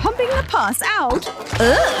start pumping the pus out.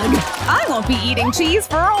 Ugh! I won't be eating cheese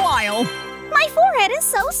for a while. My forehead is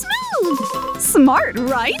so smooth! Smart,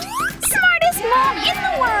 right? Smartest mom in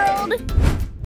the world!